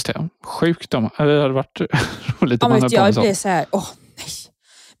efternamn. Just det. Sjukt om. Det hade varit roligt om man hade jag blev så här, nej.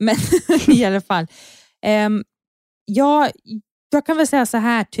 Men i alla fall. Jag kan väl säga så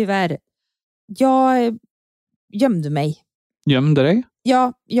här, tyvärr. Jag gömde mig. Gömde dig?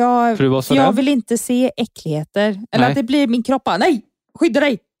 Ja, jag vill inte se äckligheter. Eller att det blir min kropp. Nej, skydda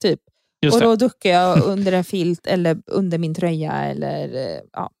dig, typ. Och då duckar jag under en filt eller under min tröja. Eller,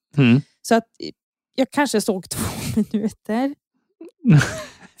 ja. Så att jag kanske såg 2 minuter.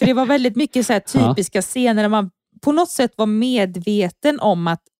 För det var väldigt mycket så här typiska scener där man på något sätt var medveten om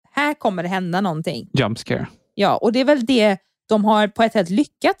att här kommer det hända någonting. Jump scare. Ja, och det är väl det de har på ett sätt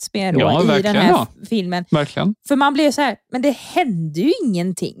lyckats med då, i den här filmen. Verkligen. För man blir så här, men det hände ju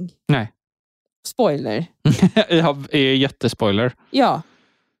ingenting. Nej. Spoiler. Är jättespoiler. Ja.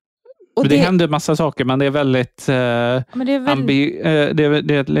 Och det händer massa saker, men det är väldigt, det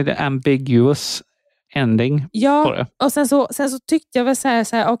är lite ambiguous ending. Ja, på det. Och sen så tyckte jag väl så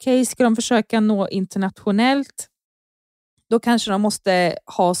här okej, ska de försöka nå internationellt, då kanske de måste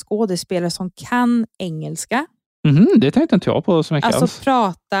ha skådespelare som kan engelska. Det tänkte inte jag på så mycket. Alltså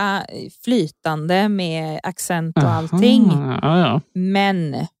prata flytande med accent och allting. Ja.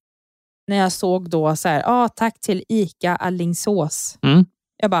 Men när jag såg då så här, tack till ICA Alingsås.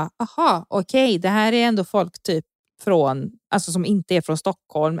 Jag bara, okej, det här är ändå folk typ från, alltså som inte är från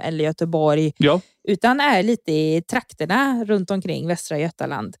Stockholm eller Göteborg. Ja. Utan är lite i trakterna runt omkring Västra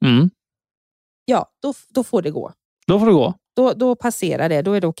Götaland. Ja, då får det gå. Då får det gå. Då passerar det,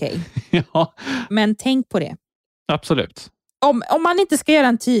 då är det okej. Ja. Men tänk på det. Absolut. Om man inte ska göra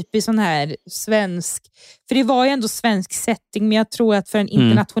en typisk sån här svensk, för det var ju ändå svensk setting, men jag tror att för en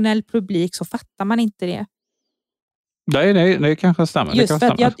internationell publik så fattar man inte det. Nej, det kanske stämmer. Just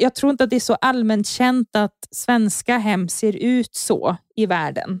för att jag tror inte att det är så allmänt känt att svenska hem ser ut så i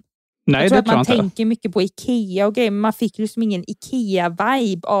världen. Nej, jag tror att man inte. tänker mycket på Ikea och grejer, men man fick liksom ingen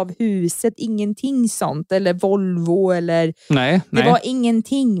Ikea-vibe av huset, ingenting sånt, eller Volvo, eller det var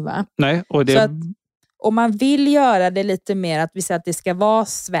ingenting, va? Nej, och det... Så att om man vill göra det lite mer, att vi säger att det ska vara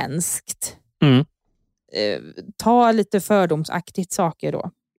svenskt, ta lite fördomsaktigt saker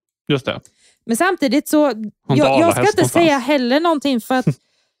då. Just det. Men samtidigt så, jag ska inte säga heller någonting,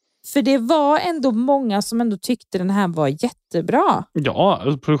 för det var ändå många som ändå tyckte den här var jättebra. Ja,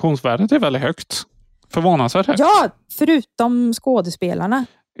 produktionsvärdet är väldigt högt. Förvånansvärt högt. Ja, förutom skådespelarna.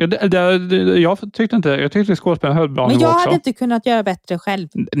 Jag tyckte skådespelarna höll bra men nivå jag också. hade inte kunnat göra bättre själv.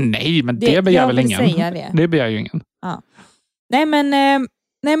 Nej, men det begär väl ingen. Säga det. Det begär ju ingen. Ja. Nej,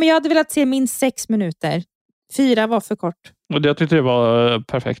 men jag hade velat se minst 6 minuter. 4 var för kort. Och jag tyckte det var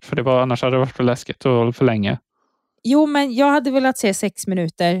perfekt, för annars hade det varit för läskigt och för länge. Jo, men jag hade velat se 6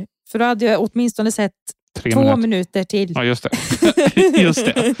 minuter. För då hade jag åtminstone sett 2 minuter till. Ja, just det. Just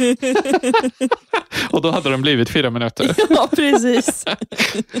det. Och då hade de blivit 4 minuter. Ja, precis.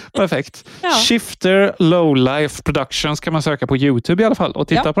 Perfekt. Ja. Shifter Lowlife Productions kan man söka på YouTube i alla fall och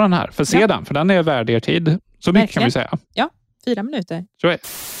titta på den här. Se den, för den är värd er tid. Så mycket kan vi säga. Ja, 4 minuter. Så är.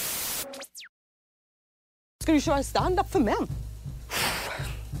 Ska du köra en stand-up för män?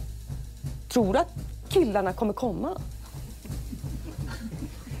 Tror du att killarna kommer komma?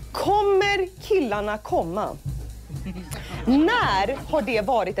 Kommer killarna komma? När har det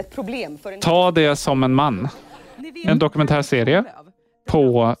varit ett problem för en... Ta det som en man. En dokumentärserie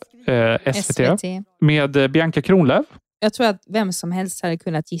på SVT med Bianca Kronlöf. Jag tror att vem som helst hade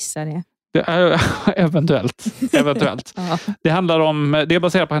kunnat gissa det. Eventuellt. Ja. Det handlar om, det är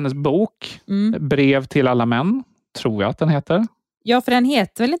baserat på hennes bok Brev till alla män, tror jag att den heter. Ja, för den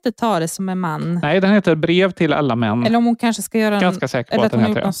heter väl inte Ta det som en man? Nej, den heter Brev till alla män. Eller om hon kanske ska göra ganska säker på eller att den hon har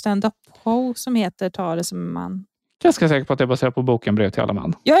heter gjort någon stand-up show som heter Ta det som en man. Ganska säker på att det är baserat på boken Brev till alla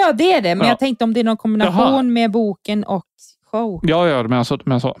män. Ja, det är det. Men jag tänkte om det är någon kombination med boken och show. Ja, men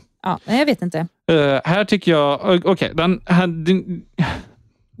så. Ja, jag vet inte. Här tycker jag... Okej, den här...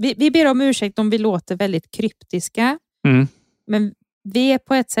 Vi ber om ursäkt om vi låter väldigt kryptiska. Men vi är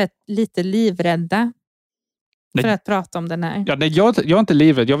på ett sätt lite livrädda för att prata om den här. Ja, nej, jag är inte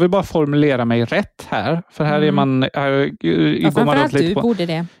livrädd. Jag vill bara formulera mig rätt här. För här är man... Framförallt du borde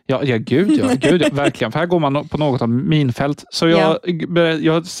det. Ja, gud, verkligen. För här går man på något av minfält. Så jag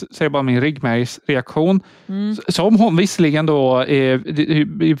säger bara min ryggmärgsreaktion. Som hon visserligen då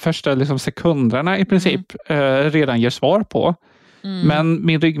i första liksom, sekunderna i princip redan ger svar på. Men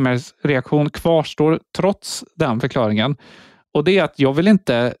min ryggmärgsreaktion kvarstår trots den förklaringen. Och det är att jag vill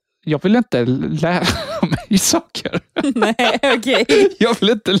inte lära mig saker. Nej, okej. Jag vill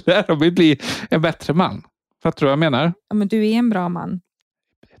inte lära mig bli en bättre man. Fattar du vad jag menar? Ja, men du är en bra man.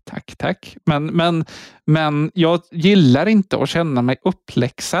 Tack. Men jag gillar inte att känna mig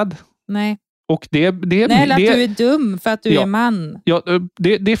uppläxad. Nej. Och Nej, eller att du är dum för att du är man. Ja,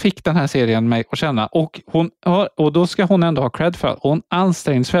 det fick den här serien mig att känna. Och då ska hon ändå ha cred för att hon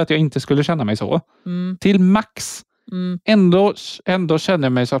ansträngde sig för att jag inte skulle känna mig så. Till max. Ändå känner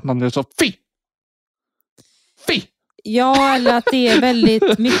jag mig så att man blir så Fy! Ja, eller att det är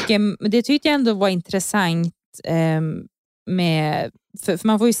väldigt mycket. Det tyckte jag ändå var intressant med, för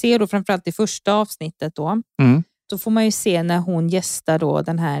man får ju se då framförallt i första avsnittet då. Då får man ju se när hon gästar då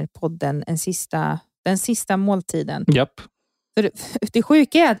den här podden den sista måltiden. Japp. För det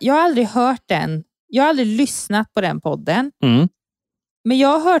sjuka är att jag har aldrig hört den. Jag har aldrig lyssnat på den podden. Men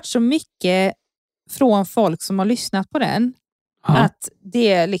jag har hört så mycket från folk som har lyssnat på den. Att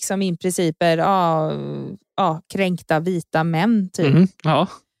det är liksom i princip kränkta vita män typ.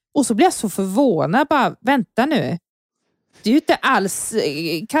 Och så blir jag så förvånad. Bara, vänta nu. Det är ju inte alls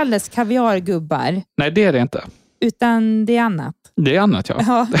Kalles kaviargubbar. Nej, det är det inte. Utan det är annat. Det är annat,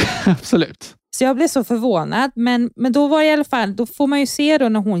 ja. Absolut. Så jag blev så förvånad. Men då var det i alla fall, då får man ju se då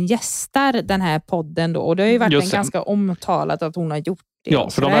när hon gästar den här podden då. Och det har ju varit ganska omtalat att hon har gjort det. Ja,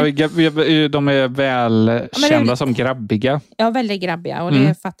 för de är väl kända som grabbiga. Ja, väldigt grabbiga. Och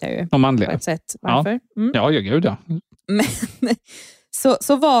det fattar jag ju. Och manliga. På ett sätt. Varför? Ja, gud ja. Men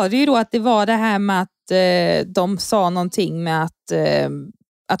så var det ju då att det var det här med att de sa någonting med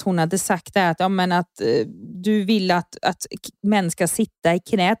att hon hade sagt det att du vill att män ska sitta i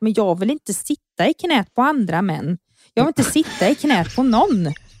knät, men jag vill inte sitta i knät på andra män. Jag vill inte sitta i knät på någon.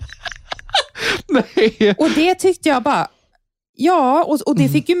 Nej. Och det tyckte jag bara och det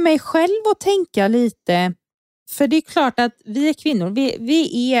fick ju mig själv att tänka lite, för det är klart att vi är kvinnor,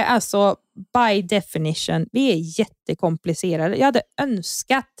 vi är alltså by definition, vi är jättekomplicerade. Jag hade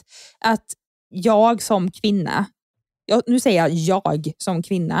önskat att jag som kvinna, nu säger jag som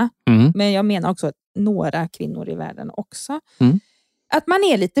kvinna, men jag menar också några kvinnor i världen också, att man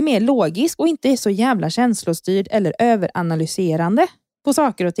är lite mer logisk och inte är så jävla känslostyrd eller överanalyserande på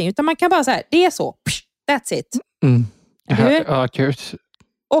saker och ting, utan man kan bara säga, det är så, that's it. Ja, gud.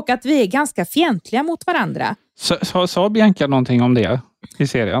 Och att vi är ganska fientliga mot varandra. Sa Bianca någonting om det i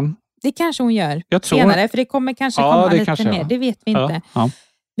serien? Det kanske hon gör senare, för det kommer kanske komma lite mer. Det vet vi inte. Ja.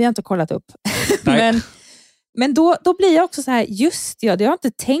 Vi har inte kollat upp. men då blir jag också så här, det har jag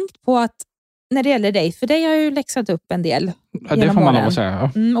inte tänkt på att när det gäller dig, för dig har jag ju läxat upp en del. Ja, det får man nog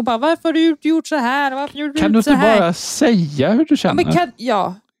säga. Och bara, varför har du gjort så här? Varför gjorde kan du inte bara säga hur du känner? Men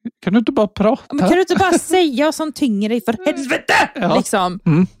kan du inte bara prata? Men kan du inte bara säga vad som tynger dig för helvete? Ja. Liksom.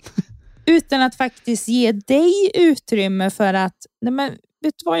 Utan att faktiskt ge dig utrymme för att, nej men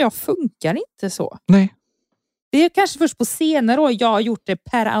vet du vad, jag funkar inte så. Nej. Det är kanske först på senare år jag har gjort det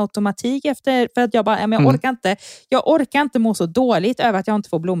per automatik för att jag bara, jag orkar inte må så dåligt över att jag inte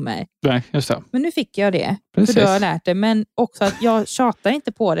får blommor. Nej, just det. Men nu fick jag det. Precis. För du har lärt det. Men också att jag tjatar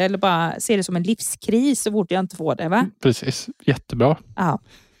inte på det eller bara ser det som en livskris så fort jag inte får det, va? Precis, jättebra. Ja.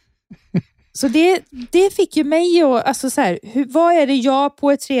 Så det fick ju mig att, alltså så här, vad är det jag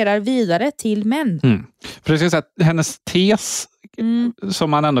poetrerar vidare till män? Precis, att hennes tes som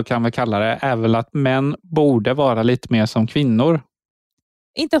man ändå kan väl kalla det, är väl att män borde vara lite mer som kvinnor.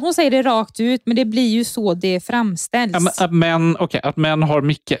 Inte att hon säger det rakt ut, men det blir ju så det framställs. Ja, att män har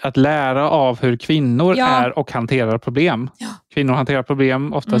mycket att lära av hur kvinnor är och hanterar problem. Ja. Kvinnor hanterar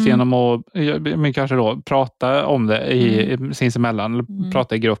problem oftast genom att kanske då prata om det sinsemellan, eller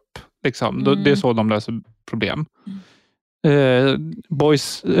prata i grupp. Liksom. Det är så de löser problem.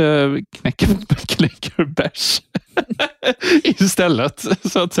 Boys knäcker bärs istället,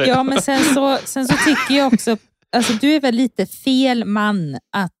 så att säga. Ja, men sen så tycker jag också, alltså du är väl lite fel man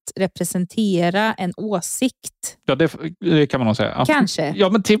att representera en åsikt. Ja, det kan man nog säga. Kanske. Ja,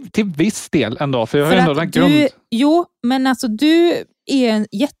 men till viss del ändå, för jag har ändå den grund. Jo, men alltså du är en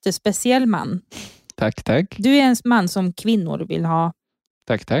jättespeciell man. Tack. Du är en man som kvinnor vill ha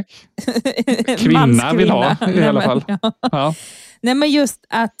Tack. Kvinna vill ha i alla fall. Ja. Nej, men just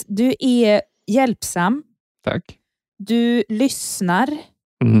att du är hjälpsam. Tack. Du lyssnar.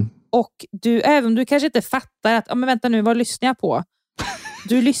 Mm. Och även om du kanske inte fattar att, men vänta nu, vad lyssnar jag på?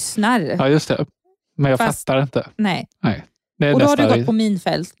 Du lyssnar. Ja, just det. Men jag fattar inte. Nej. Det är och då har du gått på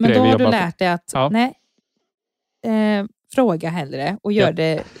minfält. Men då har du lärt dig att, fråga hellre. Och gör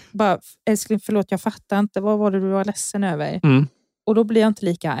det, bara, älskling, förlåt, jag fattar inte. Vad var det du var ledsen över? Mm. Och då blir jag inte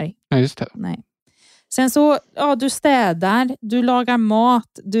lika arg. Ja, just det. Nej. Sen så, du städar, du lagar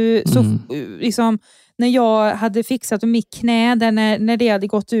mat, så liksom, när jag hade fixat mitt knä där, när det hade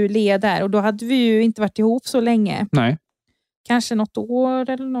gått ur led där, och då hade vi ju inte varit ihop så länge. Nej. Kanske något år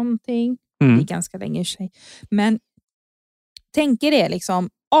eller någonting. Det är ganska länge i sig. Men tänk er det liksom,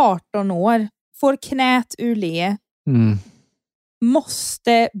 18 år, får knät ur led,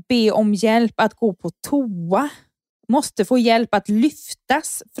 måste be om hjälp att gå på toa. Måste få hjälp att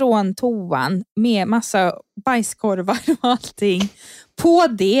lyftas från toan med massa bajskorvar och allting. På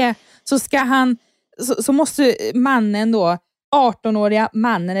det så ska han, så måste mannen då, 18-åriga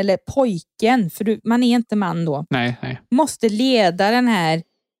mannen eller pojken, för man är inte man då. Nej. Måste leda den här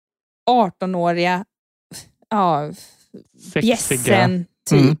 18-åriga bjässen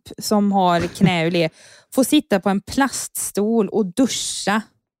typ som har knä ur led. Får sitta på en plaststol och duscha.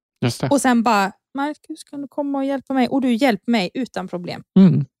 Just det. Och sen bara, Marcus, kan du komma och hjälpa mig? Och du hjälper mig utan problem.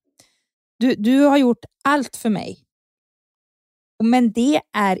 Du har gjort allt för mig. Men det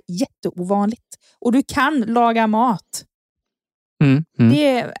är jätteovanligt. Och du kan laga mat. Det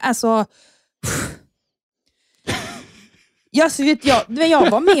är alltså... Jag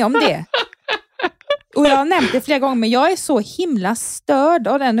var med om det. Och jag har nämnt det flera gånger, men jag är så himla störd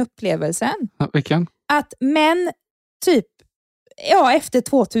av den upplevelsen. Vilken? Att män typ, efter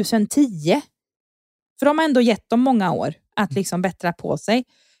 2010, för de har ändå gett dem många år att liksom bättra på sig.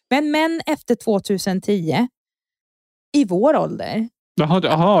 Men män efter 2010, i vår ålder.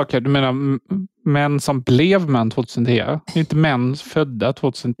 Jaha, okej. Du menar män som blev män 2010? Inte män födda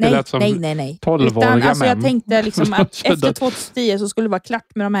 2010? Nej. 12-åriga alltså, män. Jag tänkte liksom att efter 2010 så skulle det vara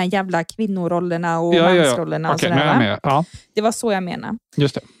klart med de här jävla kvinnorollerna och mansrollerna. Och sådär, Ja. Det var så jag menar.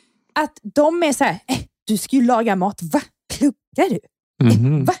 Just det. Att de är så här, du ska ju laga mat. Va? Pluggar du?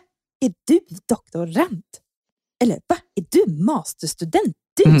 Va? Är du doktorand? Eller va? Är du masterstudent?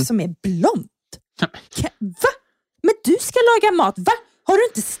 Du som är blond? Va? Men du ska laga mat? Va? Har du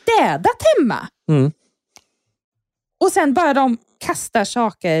inte städat hemma? Och sen bara de kastar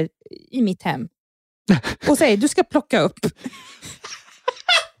saker i mitt hem. Och säger, du ska plocka upp.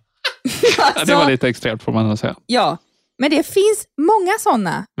 Alltså, det var lite extremt får man säga. Ja, men det finns många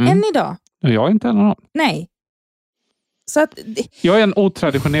sådana än idag. Jag är inte en av dem. Nej. Så att, jag är en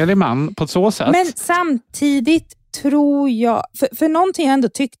otraditionell man på så sätt. Men samtidigt tror jag... För någonting jag ändå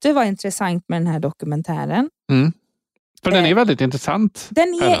tyckte var intressant med den här dokumentären. För den är väldigt intressant. Den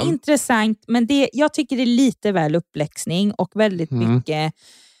är intressant, men jag tycker det är lite väl uppläxning och väldigt mycket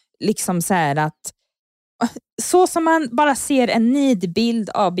liksom så här att så som man bara ser en nidbild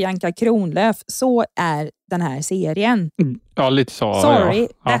av Bianca Kronlöf, så är den här serien. Ja, lite så. Sorry,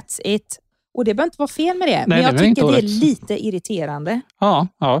 that's it. Och det behöver inte vara fel med det. Nej, men jag tycker det är lite irriterande. Ja,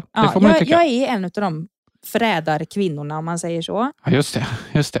 det får man tycka. Jag är en av de förrädarkvinnorna, om man säger så. Ja,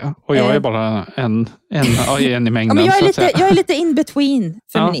 just det. Och jag är bara en i mängden. Ja, men jag är lite in between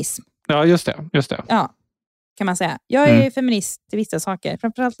feminism. Ja, just det. Ja, kan man säga. Jag är feminist till vissa saker.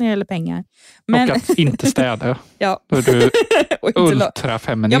 Framförallt när det gäller pengar. Men... Och att inte städa. Ja. Då är du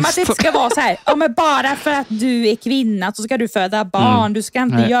ultrafeminist. Ja, men att det ska vara så här. Ja, men bara för att du är kvinna så ska du föda barn. Du ska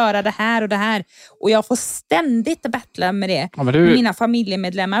inte göra det här och det här. Och jag får ständigt battla med det. Ja, med mina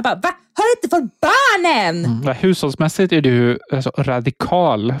familjemedlemmar. Jag bara, va? Har du inte fått barnen? Hushållsmässigt är du alltså,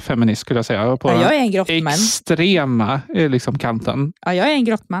 radikal feminist skulle jag säga. På jag är en grottman. Extrema liksom, kanten. Ja, jag är en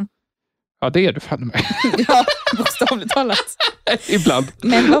grottman. Ja, det är du fan med. Ja, bokstavligt talat. Ibland.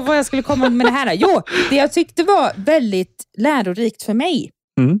 Men vad jag skulle komma med det här. Jo, det jag tyckte var väldigt lärorikt för mig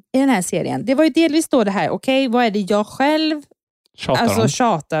i den här serien. Det var ju delvis då det här, okej, vad är det jag själv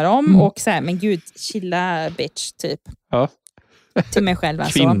tjatar om och så här, men gud, chilla bitch typ. Ja. Till mig själv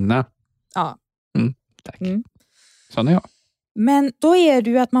alltså. Kvinna. Ja. Tack. Sån är jag. Men då är det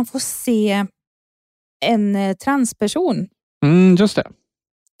ju att man får se en transperson. Just det.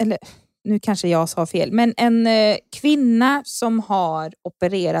 Eller... Nu kanske jag sa fel, men en kvinna som har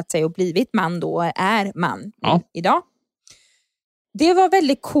opererat sig och blivit man då är man idag. Det var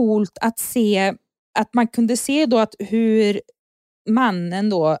väldigt coolt att se att man kunde se då att hur mannen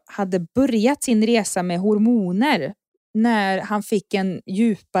då hade börjat sin resa med hormoner när han fick en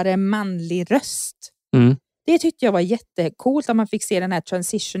djupare manlig röst. Det tyckte jag var jättecoolt att man fick se den här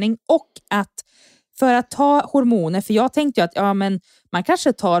transitioning och att för att ta hormoner, för jag tänkte ju att man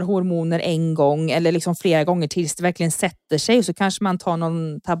kanske tar hormoner en gång eller liksom flera gånger tills det verkligen sätter sig och så kanske man tar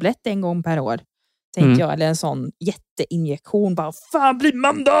någon tablett en gång per år. Tänkte jag, eller en sån jätteinjektion, bara fan blir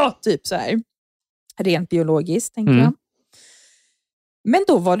man då? Typ så här. Rent biologiskt, tänker jag. Men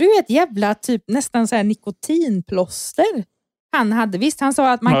då var det ju ett jävla typ nästan så här nikotinplåster. Han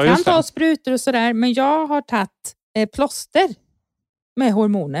sa att man kan ta sprutor och sådär, men jag har tagit plåster med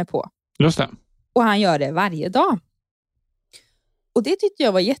hormoner på. Just det. Och han gör det varje dag. Och det tyckte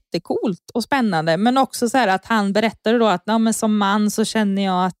jag var jättekult och spännande. Men också så här att han berättade då att men som man så känner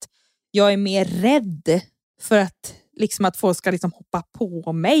jag att jag är mer rädd för att, liksom, att folk ska liksom hoppa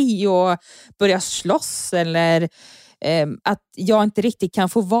på mig och börja slåss. Eller att jag inte riktigt kan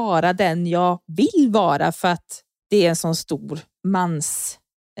få vara den jag vill vara för att det är en sån stor mans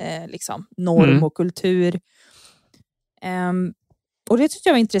liksom, norm och kultur. Och det tyckte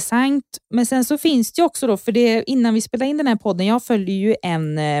jag var intressant. Men sen så finns det också då, för det innan vi spelade in den här podden, jag följer ju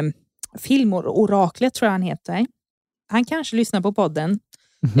en filmoraklet tror jag han heter. Han kanske lyssnar på podden.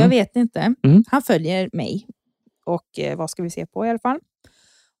 Jag vet inte. Han följer mig. Och vad ska vi se på i alla fall.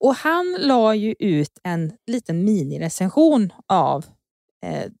 Och han la ju ut en liten minirecension av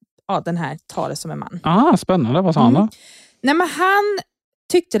den här Talet som en man. Spännande. Vad sa han då? Nej, men han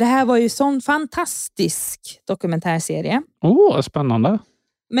tyckte det här var ju sån fantastisk dokumentärserie. Spännande.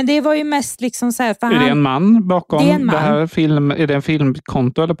 Men det var ju mest liksom så här... För är det en man bakom det här film? Är det en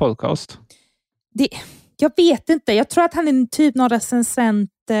filmkonto eller podcast? Jag vet inte. Jag tror att han är typ någon recensent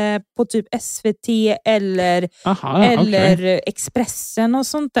på typ SVT eller Expressen och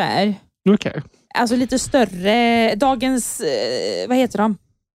sånt där. Okej. Alltså lite större. Dagens... vad heter de?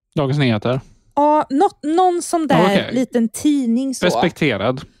 Dagens Nyheter. Ja, någon sån där liten tidning så.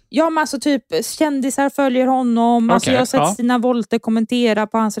 Respekterad. Ja, men alltså typ kändisar följer honom. Alltså jag har sett Stina Wollter kommentera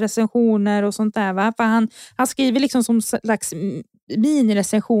på hans recensioner och sånt där. Va? För han skriver liksom som slags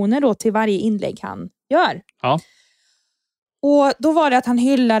minirecensioner då till varje inlägg han gör. Ja. Och då var det att han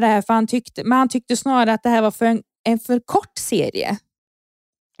hyllade det här för han tyckte snarare att det här var för en för kort serie.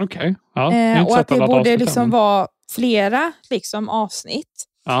 Okej. Ja, och att det borde liksom vara flera liksom avsnitt.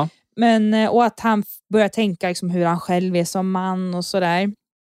 Ja. Men, och att han börjar tänka liksom hur han själv är som man och sådär.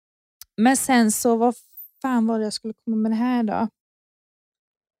 Men sen så, vad fan var det jag skulle komma med det här då?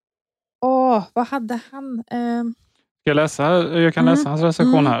 Vad hade han? Jag kan läsa hans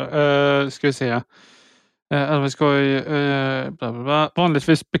recension här. Ska vi se.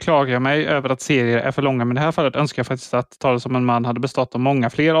 Vanligtvis beklagar jag mig över att serier är för långa, men i det här fallet önskar jag faktiskt att Talet som en man hade bestått av många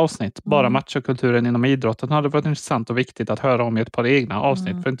fler avsnitt. Bara machokulturen inom idrotten hade varit intressant och viktigt att höra om i ett par egna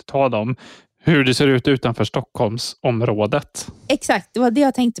avsnitt för att inte tala om hur det ser ut utanför Stockholmsområdet. Exakt, det var det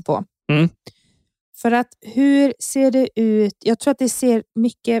jag tänkte på. För att hur ser det ut? Jag tror att det ser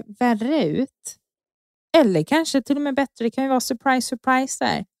mycket värre ut. Eller kanske till och med bättre. Det kan ju vara surprise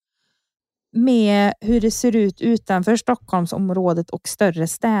där. Med hur det ser ut utanför Stockholmsområdet och större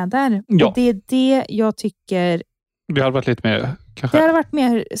städer. Ja. Och det är det jag tycker... Det hade varit lite mer... Kanske. Det hade varit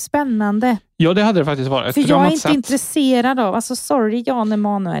mer spännande. Ja, det hade det faktiskt varit. För jag är inte intresserad av... Alltså, sorry, Jan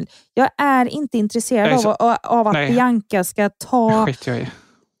Emanuel. Jag är inte intresserad av att Bianca ska ta...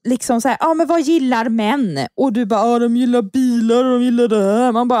 Liksom så här, men vad gillar män? Och du bara, de gillar bilar och de gillar det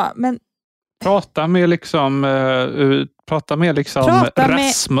här. Man bara, men... Prata med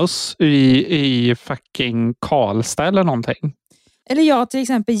Rasmus i fucking Karlstad eller någonting. Eller jag till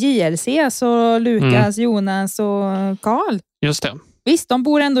exempel JLC, så Lukas, Jonas och Karl. Just det. Visst, de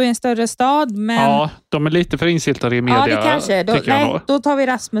bor ändå i en större stad, men... Ja, de är lite för insyltade i media. Ja, det kanske. Då tar vi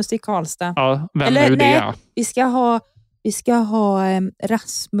Rasmus i Karlstad. Ja, vem är det? Vi ska ha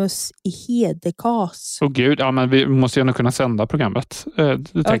Rasmus i Hedekas. Gud, men vi måste ju nog kunna sända programmet.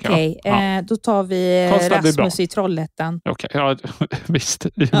 Okej, då tar vi Rasmus i Trollhättan. Okej, visst.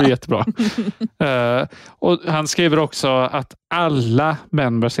 Det blir jättebra. Och han skriver också att alla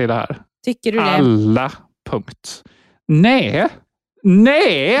män bör se det här. Tycker du det? Alla, punkt.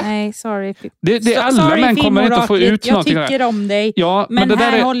 Nej, sorry. Alla män kommer inte få ut någonting. Jag tycker om dig, men det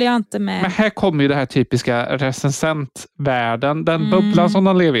här håller jag inte med. Men här kommer ju det här typiska recensentvärlden. Den bubblan som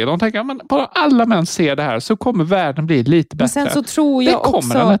de lever i. De tänker, men bara alla män ser det här så kommer världen bli lite bättre. Men sen så tror jag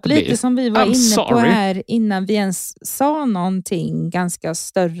också, lite som vi var inne på här innan vi ens sa någonting ganska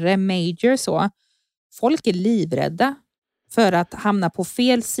större, major så. Folk är livrädda för att hamna på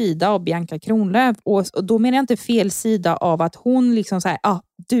fel sida av Bianca Kronlöf. Och då menar jag inte fel sida av att hon liksom säger,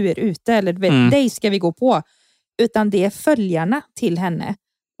 du är ute eller du vet, dig ska vi gå på. Utan det är följarna till henne.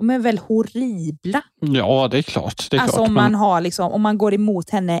 De är väl horribla. Ja, det är klart. Alltså om man har liksom, om man går emot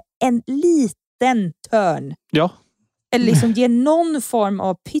henne en liten törn. Ja. Eller liksom ge någon form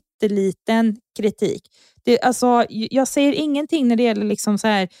av pytteliten kritik. Alltså, jag säger ingenting när det gäller liksom så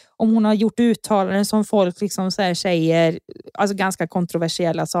här, om hon har gjort uttalanden som folk liksom så här säger, alltså ganska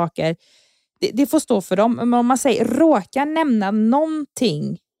kontroversiella saker. Det får stå för dem. Men om man säger, råkar nämna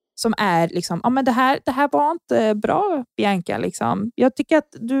någonting som är liksom, ja men det här var inte bra, Bianca. Liksom. Jag tycker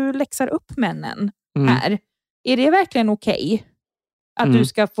att du läxar upp männen här. Är det verkligen okej att du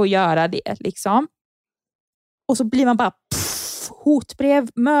ska få göra det? Liksom? Och så blir man bara hotbrev,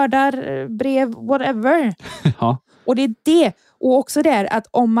 mördarbrev, whatever. Ja. Och det är det. Och också det att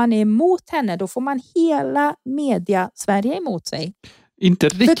om man är emot henne, då får man hela media-Sverige emot sig. Inte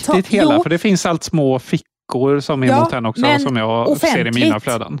riktigt för det finns allt små fickor som är emot henne också, som jag ser i mina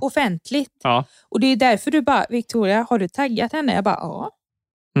flöden. Offentligt. Ja. Och det är därför du bara, Victoria, har du taggat henne? Jag bara, ja.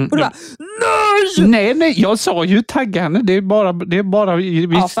 Och du bara, nej! Nej, jag sa ju tagga henne. Det är bara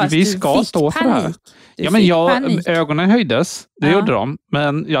vi ska stå för det här. Ja, men ögonen höjdes. Det gjorde de.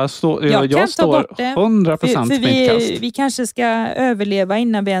 Men jag står 100% sminkast. Vi kanske ska överleva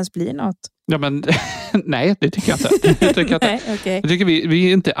innan vi ens blir något. Ja, men nej, det tycker jag inte. Nej, okay. Jag tycker vi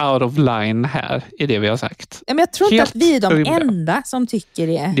är inte out of line här i det vi har sagt. Men jag tror inte att vi är de enda som tycker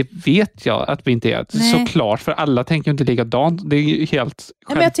det. Det vet jag att vi inte är. Nej. Såklart, för alla tänker inte likadant. Det är ju helt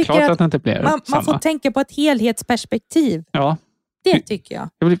självklart att det inte blir samma. Man får tänka på ett helhetsperspektiv. Ja. Det tycker jag.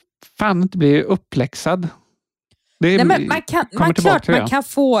 Jag vill fan inte bli uppläxad. Man kan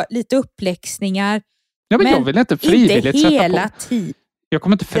få lite uppläxningar. Ja, men jag vill inte frivilligt inte hela sätta på. Tiden. Jag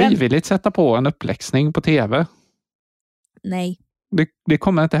kommer inte frivilligt sätta på en uppläxning på tv. Nej. Det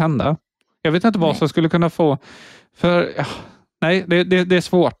kommer inte hända. Jag vet inte vad som skulle kunna få. Nej, det är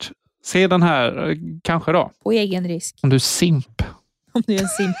svårt. Se den här kanske då. På egen risk. Om du är simp. Om du är en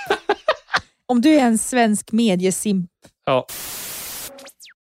simp. Om du är en svensk mediesimp. Ja.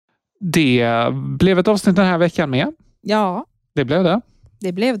 Det blev ett avsnitt den här veckan med. Ja. Det blev det.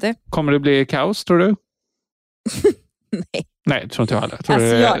 Det blev det. Kommer det bli kaos, tror du? Nej. Nej, tror inte jag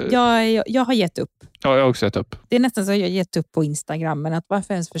heller. Jag har gett upp. Ja, jag har också gett upp. Det är nästan så jag har gett upp på Instagram, men att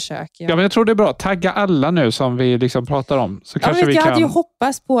varför ens försöka? Ja, men jag tror det är bra. Tagga alla nu som vi liksom pratar om. Så kanske vi jag kan... hade ju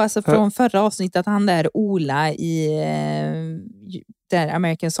hoppats på från förra avsnittet att han där Ola i där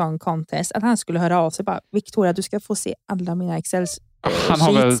American Song Contest, att han skulle höra av sig bara, Victoria, du ska få se alla mina Excel han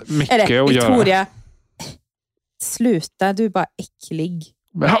har väl mycket att göra. Victoria, sluta, du är bara äcklig.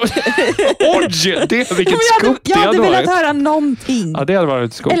 Oj, vilket skupp det hade varit. Jag hade velat höra någonting. Ja, det hade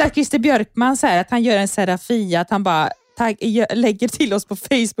varit skupp. Eller att Christer Björkman så här, att han gör en Serafia, att han bara lägger till oss på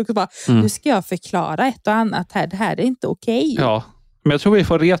Facebook och bara, nu ska jag förklara ett och annat här. Det här är inte okej. Ja, men jag tror vi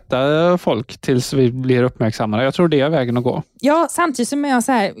får reta folk tills vi blir uppmärksammade. Jag tror det är vägen att gå. Ja, samtidigt som jag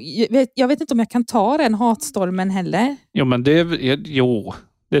så här, jag vet inte om jag kan ta den hatstormen heller. Jo, men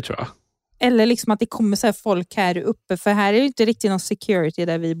det tror jag. Eller liksom att det kommer så här folk här uppe. För här är det inte riktigt någon security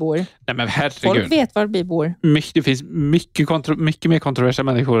där vi bor. Nej, men herregud. Folk vet var vi bor. Det finns mycket mer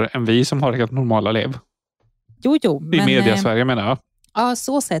kontroversiella människor än vi som har helt normala liv. Jo. I media-Sverige menar jag. Ja,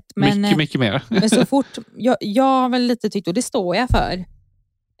 så sett. Men, mycket mer. Men så fort... Jag har väl lite tyckt, och det står jag för.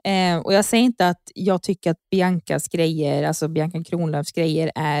 Och jag säger inte att jag tycker att Biancas grejer, alltså Bianca Kronlöfs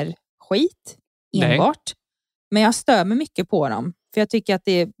grejer är skit enbart. Nej. Men jag stör mig mycket på dem. För jag tycker att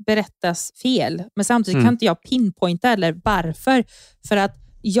det berättas fel. Men samtidigt kan inte jag pinpointa eller varför. För att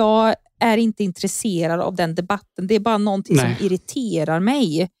jag är inte intresserad av den debatten. Det är bara någonting som irriterar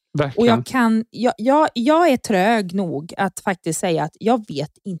mig. Verkligen. Och jag är trög nog att faktiskt säga att jag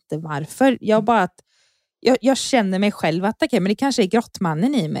vet inte varför. Jag känner mig själv att men det kanske är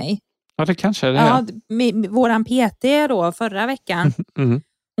grottmannen i mig. Ja, det kanske är det. Ja, våran PT då förra veckan.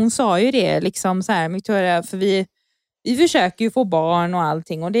 Hon sa ju det liksom så här, Victoria, för vi försöker ju få barn och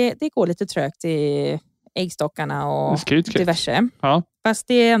allting, och det går lite trögt i äggstockarna och diverse. Ja. Fast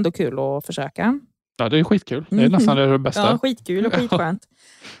det är ändå kul att försöka. Ja, det är skitkul. Det är nästan det bästa. Ja, skitkul och skitskönt.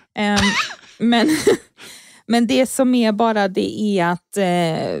 Men det som är bara det är att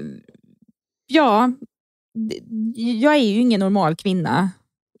jag är ju ingen normal kvinna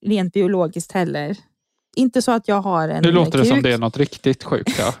rent biologiskt heller. Inte så att jag har en nu låter det kuk. som det är något riktigt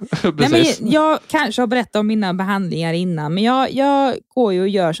sjukt. Ja. Nej, men jag kanske har berättat om mina behandlingar innan. Men jag går ju och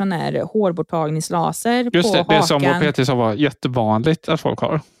gör sån här hårborttagningslaser på hakan. Det som vår PT sa var jättevanligt att folk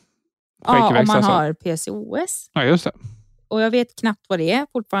har. Ja, om man har PCOS. Ja, just det. Och jag vet knappt vad det är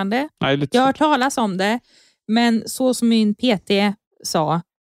fortfarande. Nej, jag har hört talas om det. Men så som min PT sa,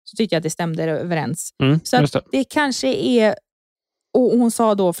 så tycker jag att det stämde överens. Så att det kanske är... Och hon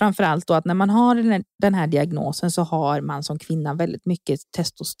sa då framförallt då att när man har den här diagnosen så har man som kvinna väldigt mycket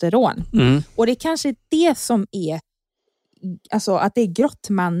testosteron. Och det kanske är det som är, alltså att det är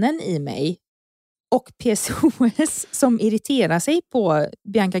grottmannen i mig och PCOS som irriterar sig på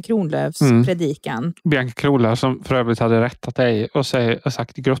Bianca Kronlöfs predikan. Bianca Kronlöf som för övrigt hade rättat dig och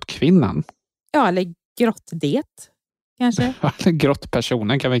sagt grottkvinnan. Ja, eller grottdet kanske. Eller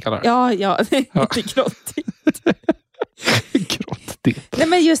grottpersonen kan vi kalla det. Ja. Inte grottigt. Nej,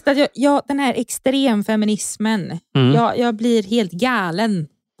 men just att den här extremfeminismen, jag blir helt galen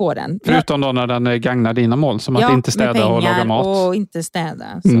på den. Förutom då när den gagnar dina mål, som att inte städa och laga mat. Och inte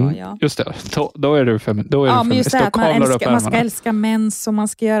städa. Så, Just det, då är du feminist. Men just det att man ska älska män så man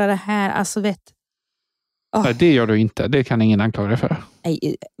ska göra det här. Alltså Nej, det gör du inte. Det kan ingen anklaga dig för.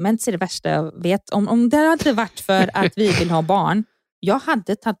 Nej, men det är det värsta jag vet. Om det hade varit för att vi vill ha barn, jag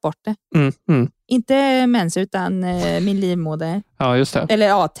hade tagit bort det. Inte mens utan min livmoder. Ja, just det.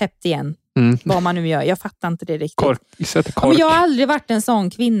 Eller täppt igen. Vad man nu gör. Jag fattar inte det riktigt. Kork. Men jag har aldrig varit en sån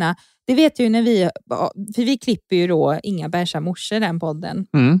kvinna. Det vet jag ju när för vi klipper ju då Inga Bärsa morsor, den podden.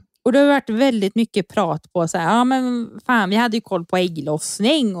 Och det har varit väldigt mycket prat på så här, men fan, vi hade ju koll på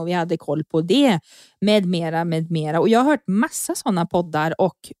ägglossning och vi hade koll på det med mera. Och jag har hört massa sådana poddar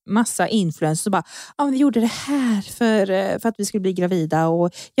och massa influencers som bara, men vi gjorde det här för att vi skulle bli gravida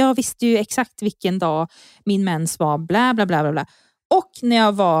och jag visste ju exakt vilken dag min mens var, bla bla bla bla. Och när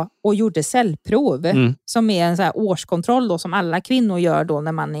jag var och gjorde cellprov, som är en så här årskontroll då, som alla kvinnor gör då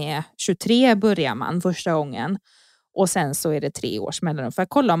när man är 23 börjar man första gången. Och sen så är det 3 års mellanrum för att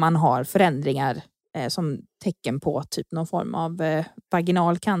kolla om man har förändringar som tecken på typ någon form av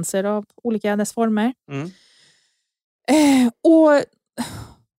vaginal cancer av olika dess former. Och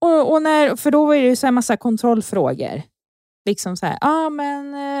för då var det ju så här massa kontrollfrågor. Liksom så här,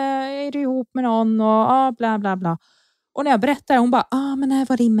 men är du ihop med någon och bla bla bla. Och när jag berättar, hon bara, men när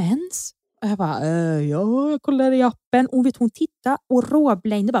var det mens? Och jag bara, jag kollade i appen. Och vet hon titta och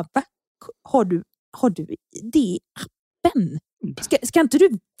råblängde bara, va? Har du det i appen? Ska inte du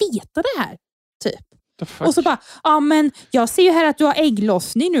veta det här? Typ. Och så bara, men jag ser ju här att du har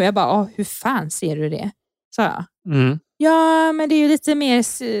ägglossning nu. Jag bara, hur fan ser du det? Så jag. Ja, men det är ju lite mer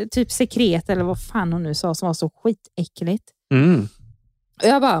typ sekret eller vad fan hon nu sa som var så skitäckligt. Och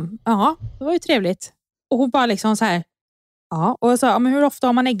jag bara, det var ju trevligt. Och hon bara liksom så här, och jag sa, men hur ofta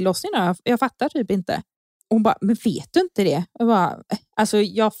har man ägglossning då? Jag fattar typ inte. Och hon bara, men vet du inte det? Jag bara, alltså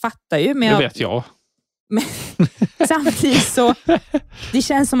jag fattar ju. Men det vet jag. Men samtidigt så, det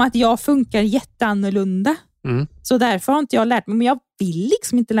känns som att jag funkar jätteannorlunda. Så därför har inte jag lärt mig. Men jag vill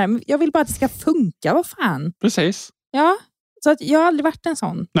liksom inte lära mig. Jag vill bara att det ska funka, vad fan. Precis. Ja, så att jag har aldrig varit en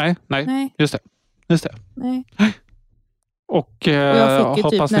sån. Nej. Just det. Nej. Och jag fick ju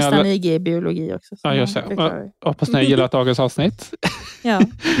typ nästan IG i biologi också. Ja, just det. Hoppas ni har gillat dagens avsnitt. Ja.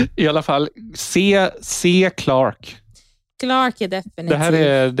 I alla fall, se Clark. Clark är definitivt. Det här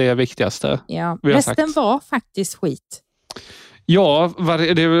är det viktigaste. Ja. Resten var faktiskt skit. Ja,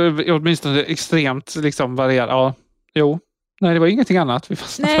 det är åtminstone extremt liksom varierat. Ja, nej, det var ingenting annat. Vi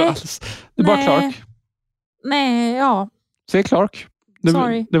fastnade för alls. Det är bara Clark. Nej, ja. Se Clark.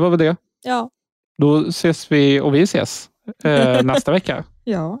 Sorry. Det var väl det. Ja. Då ses vi nästa vecka.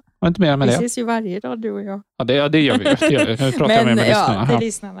 Ja. Var inte mer med det. Vi ses ju varje dag, du och jag. Ja, det gör vi. Nu pratar jag med lyssnarna. Ja,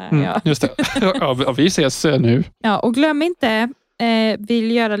 lyssnarna. Just det. Ja, vi ses nu. Ja, och glöm inte,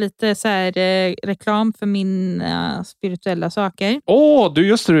 vill göra lite så här reklam för mina spirituella saker.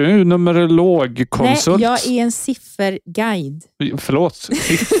 Du är numerologkonsult. Nej, jag är en sifferguide. Förlåt,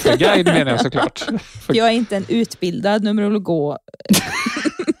 sifferguide menar jag såklart. Jag är inte en utbildad numerolog.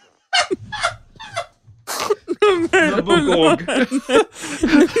 Numerolog.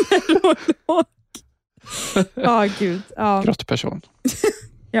 Ja, gud. Ja. Grottperson.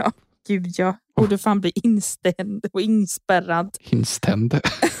 Ja, gud ja. Borde fan bli inständ och inspärrad. Inständ.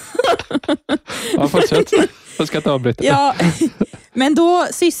 Ja, fortsätt. Jag ska inte avbryta. Ja, men då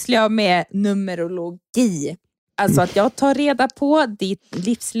sysslar jag med numerologi. Alltså att jag tar reda på ditt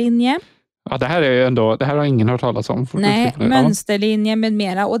livslinje. Ja, det här har ingen hört talas om. Nej, mönsterlinje med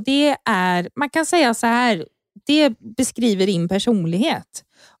mera. Och det är, man kan säga så här, det beskriver din personlighet.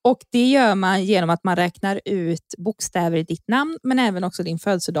 Och det gör man genom att man räknar ut bokstäver i ditt namn, men även också din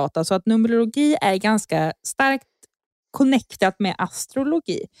födelsedata. Så att numerologi är ganska starkt connectat med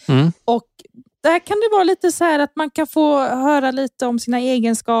astrologi. Och där kan det vara lite så här att man kan få höra lite om sina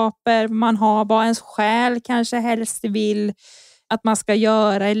egenskaper, man har, vad ens själ kanske helst vill att man ska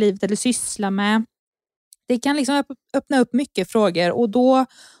göra i livet eller syssla med. Det kan liksom öppna upp mycket frågor, och då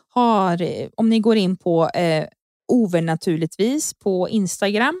om ni går in på Ove naturligtvis på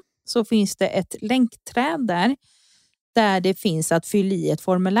Instagram, så finns det ett länkträd där det finns att fylla i ett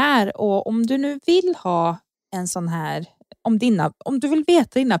formulär. Och om du nu vill ha en sån här, om du vill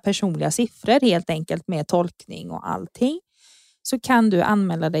veta dina personliga siffror helt enkelt med tolkning och allting, så kan du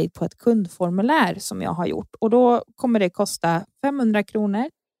anmäla dig på ett kundformulär som jag har gjort. Och då kommer det kosta 500 kronor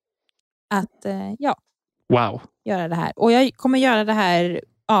att göra det här. Och jag kommer göra det här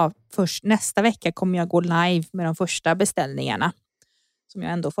först nästa vecka kommer jag gå live med de första beställningarna som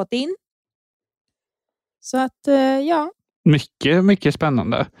jag ändå fått in. Så att, Mycket, mycket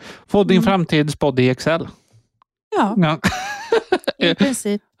spännande. Få din framtidspodd i Excel. Ja. I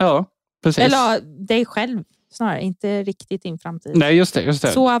princip. Ja, precis. Eller dig själv snarare, inte riktigt din framtid. Nej, just det.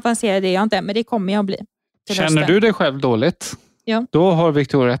 Så avancerad är jag inte, men det kommer jag bli. Känner du dig själv dåligt? Ja. Då har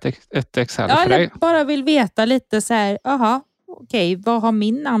Victoria ett Excel för dig. Jag bara vill veta lite så här, okej, vad har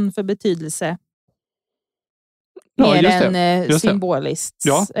min namn för betydelse? Mer än symboliskt.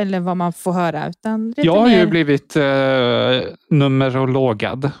 Ja. Eller vad man får höra. Utan jag har ju blivit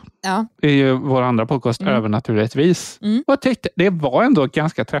numerologad. Ja. Det är ju vår andra podcast övernaturligtvis. Och jag tyckte det var ändå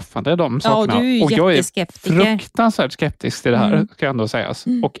ganska träffande de sakerna. Och du är ju och jag är fruktansvärt skeptisk till det här, ska ändå sägas.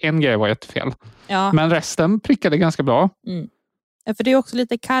 Och en grej var jättefel. Ja. Men resten prickade ganska bra. Ja, för det är också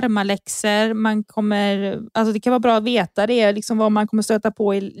lite karmaläxor. Man kommer, alltså det kan vara bra att veta det, liksom vad man kommer stöta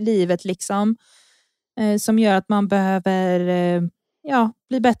på i livet liksom. Som gör att man behöver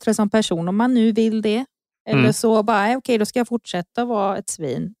bli bättre som person om man nu vill det. Eller så bara, okej, då ska jag fortsätta vara ett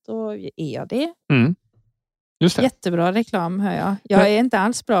svin. Då är jag det. Just det. Jättebra reklam, hör jag. Jag är inte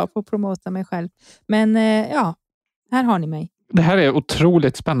alls bra på att promota mig själv. Men här har ni mig. Det här är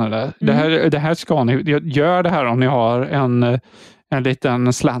otroligt spännande. Det här ska ni gör det här om ni har en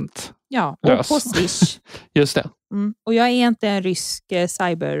liten slant. Ja, och på Swish. Just det. Och jag är inte en rysk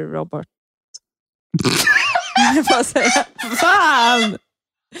cyberrobot. Jag får säga, fan!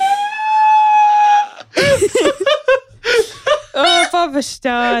 Fan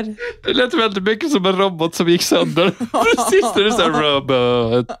förstör. Det lät väldigt mycket som en robot som gick sönder. Precis när du sa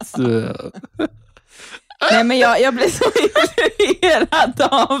robot. Nej, men jag blev så influerad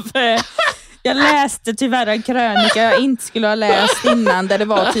av... Jag läste tyvärr en krönika jag inte skulle ha läst innan, där det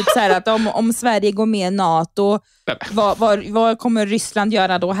var typ så här att om Sverige går med i NATO, vad kommer Ryssland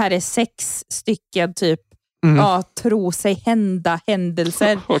göra då? Här är 6 stycken typ tro sig hända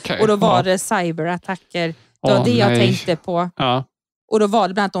händelser. Okay, och då var det cyberattacker. Det var det jag tänkte på. Ja. Och då var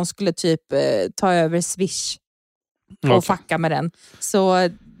det bland annat att de skulle typ ta över Swish och fucka med den. Så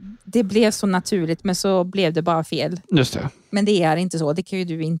det blev så naturligt, men så blev det bara fel. Just det. Men det är inte så, det kan ju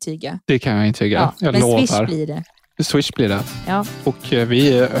du intyga. Det kan jag intyga, ja, jag men lovar. Swish blir det. Swish blir det. Ja. Och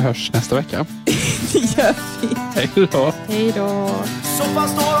vi hörs nästa vecka. Det gör vi. Hej då. Hej då. Soffan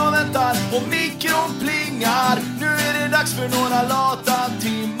står och väntar och mikron plingar. Nu är det dags för några lata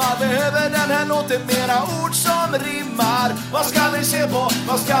timmar. Behöver den här låten mera ord som rimmar. Vad ska vi se på?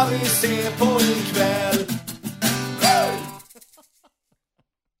 Vad ska vi se på ikväll?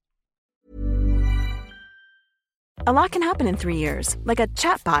 A lot can happen in 3 years, like a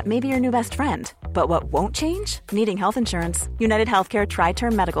chatbot may be your new best friend. But what won't change? Needing health insurance. United Healthcare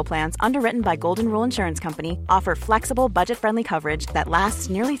Tri-Term Medical Plans, underwritten by Golden Rule Insurance Company, offer flexible, budget-friendly coverage that lasts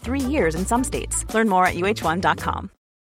nearly 3 years in some states. Learn more at uh1.com.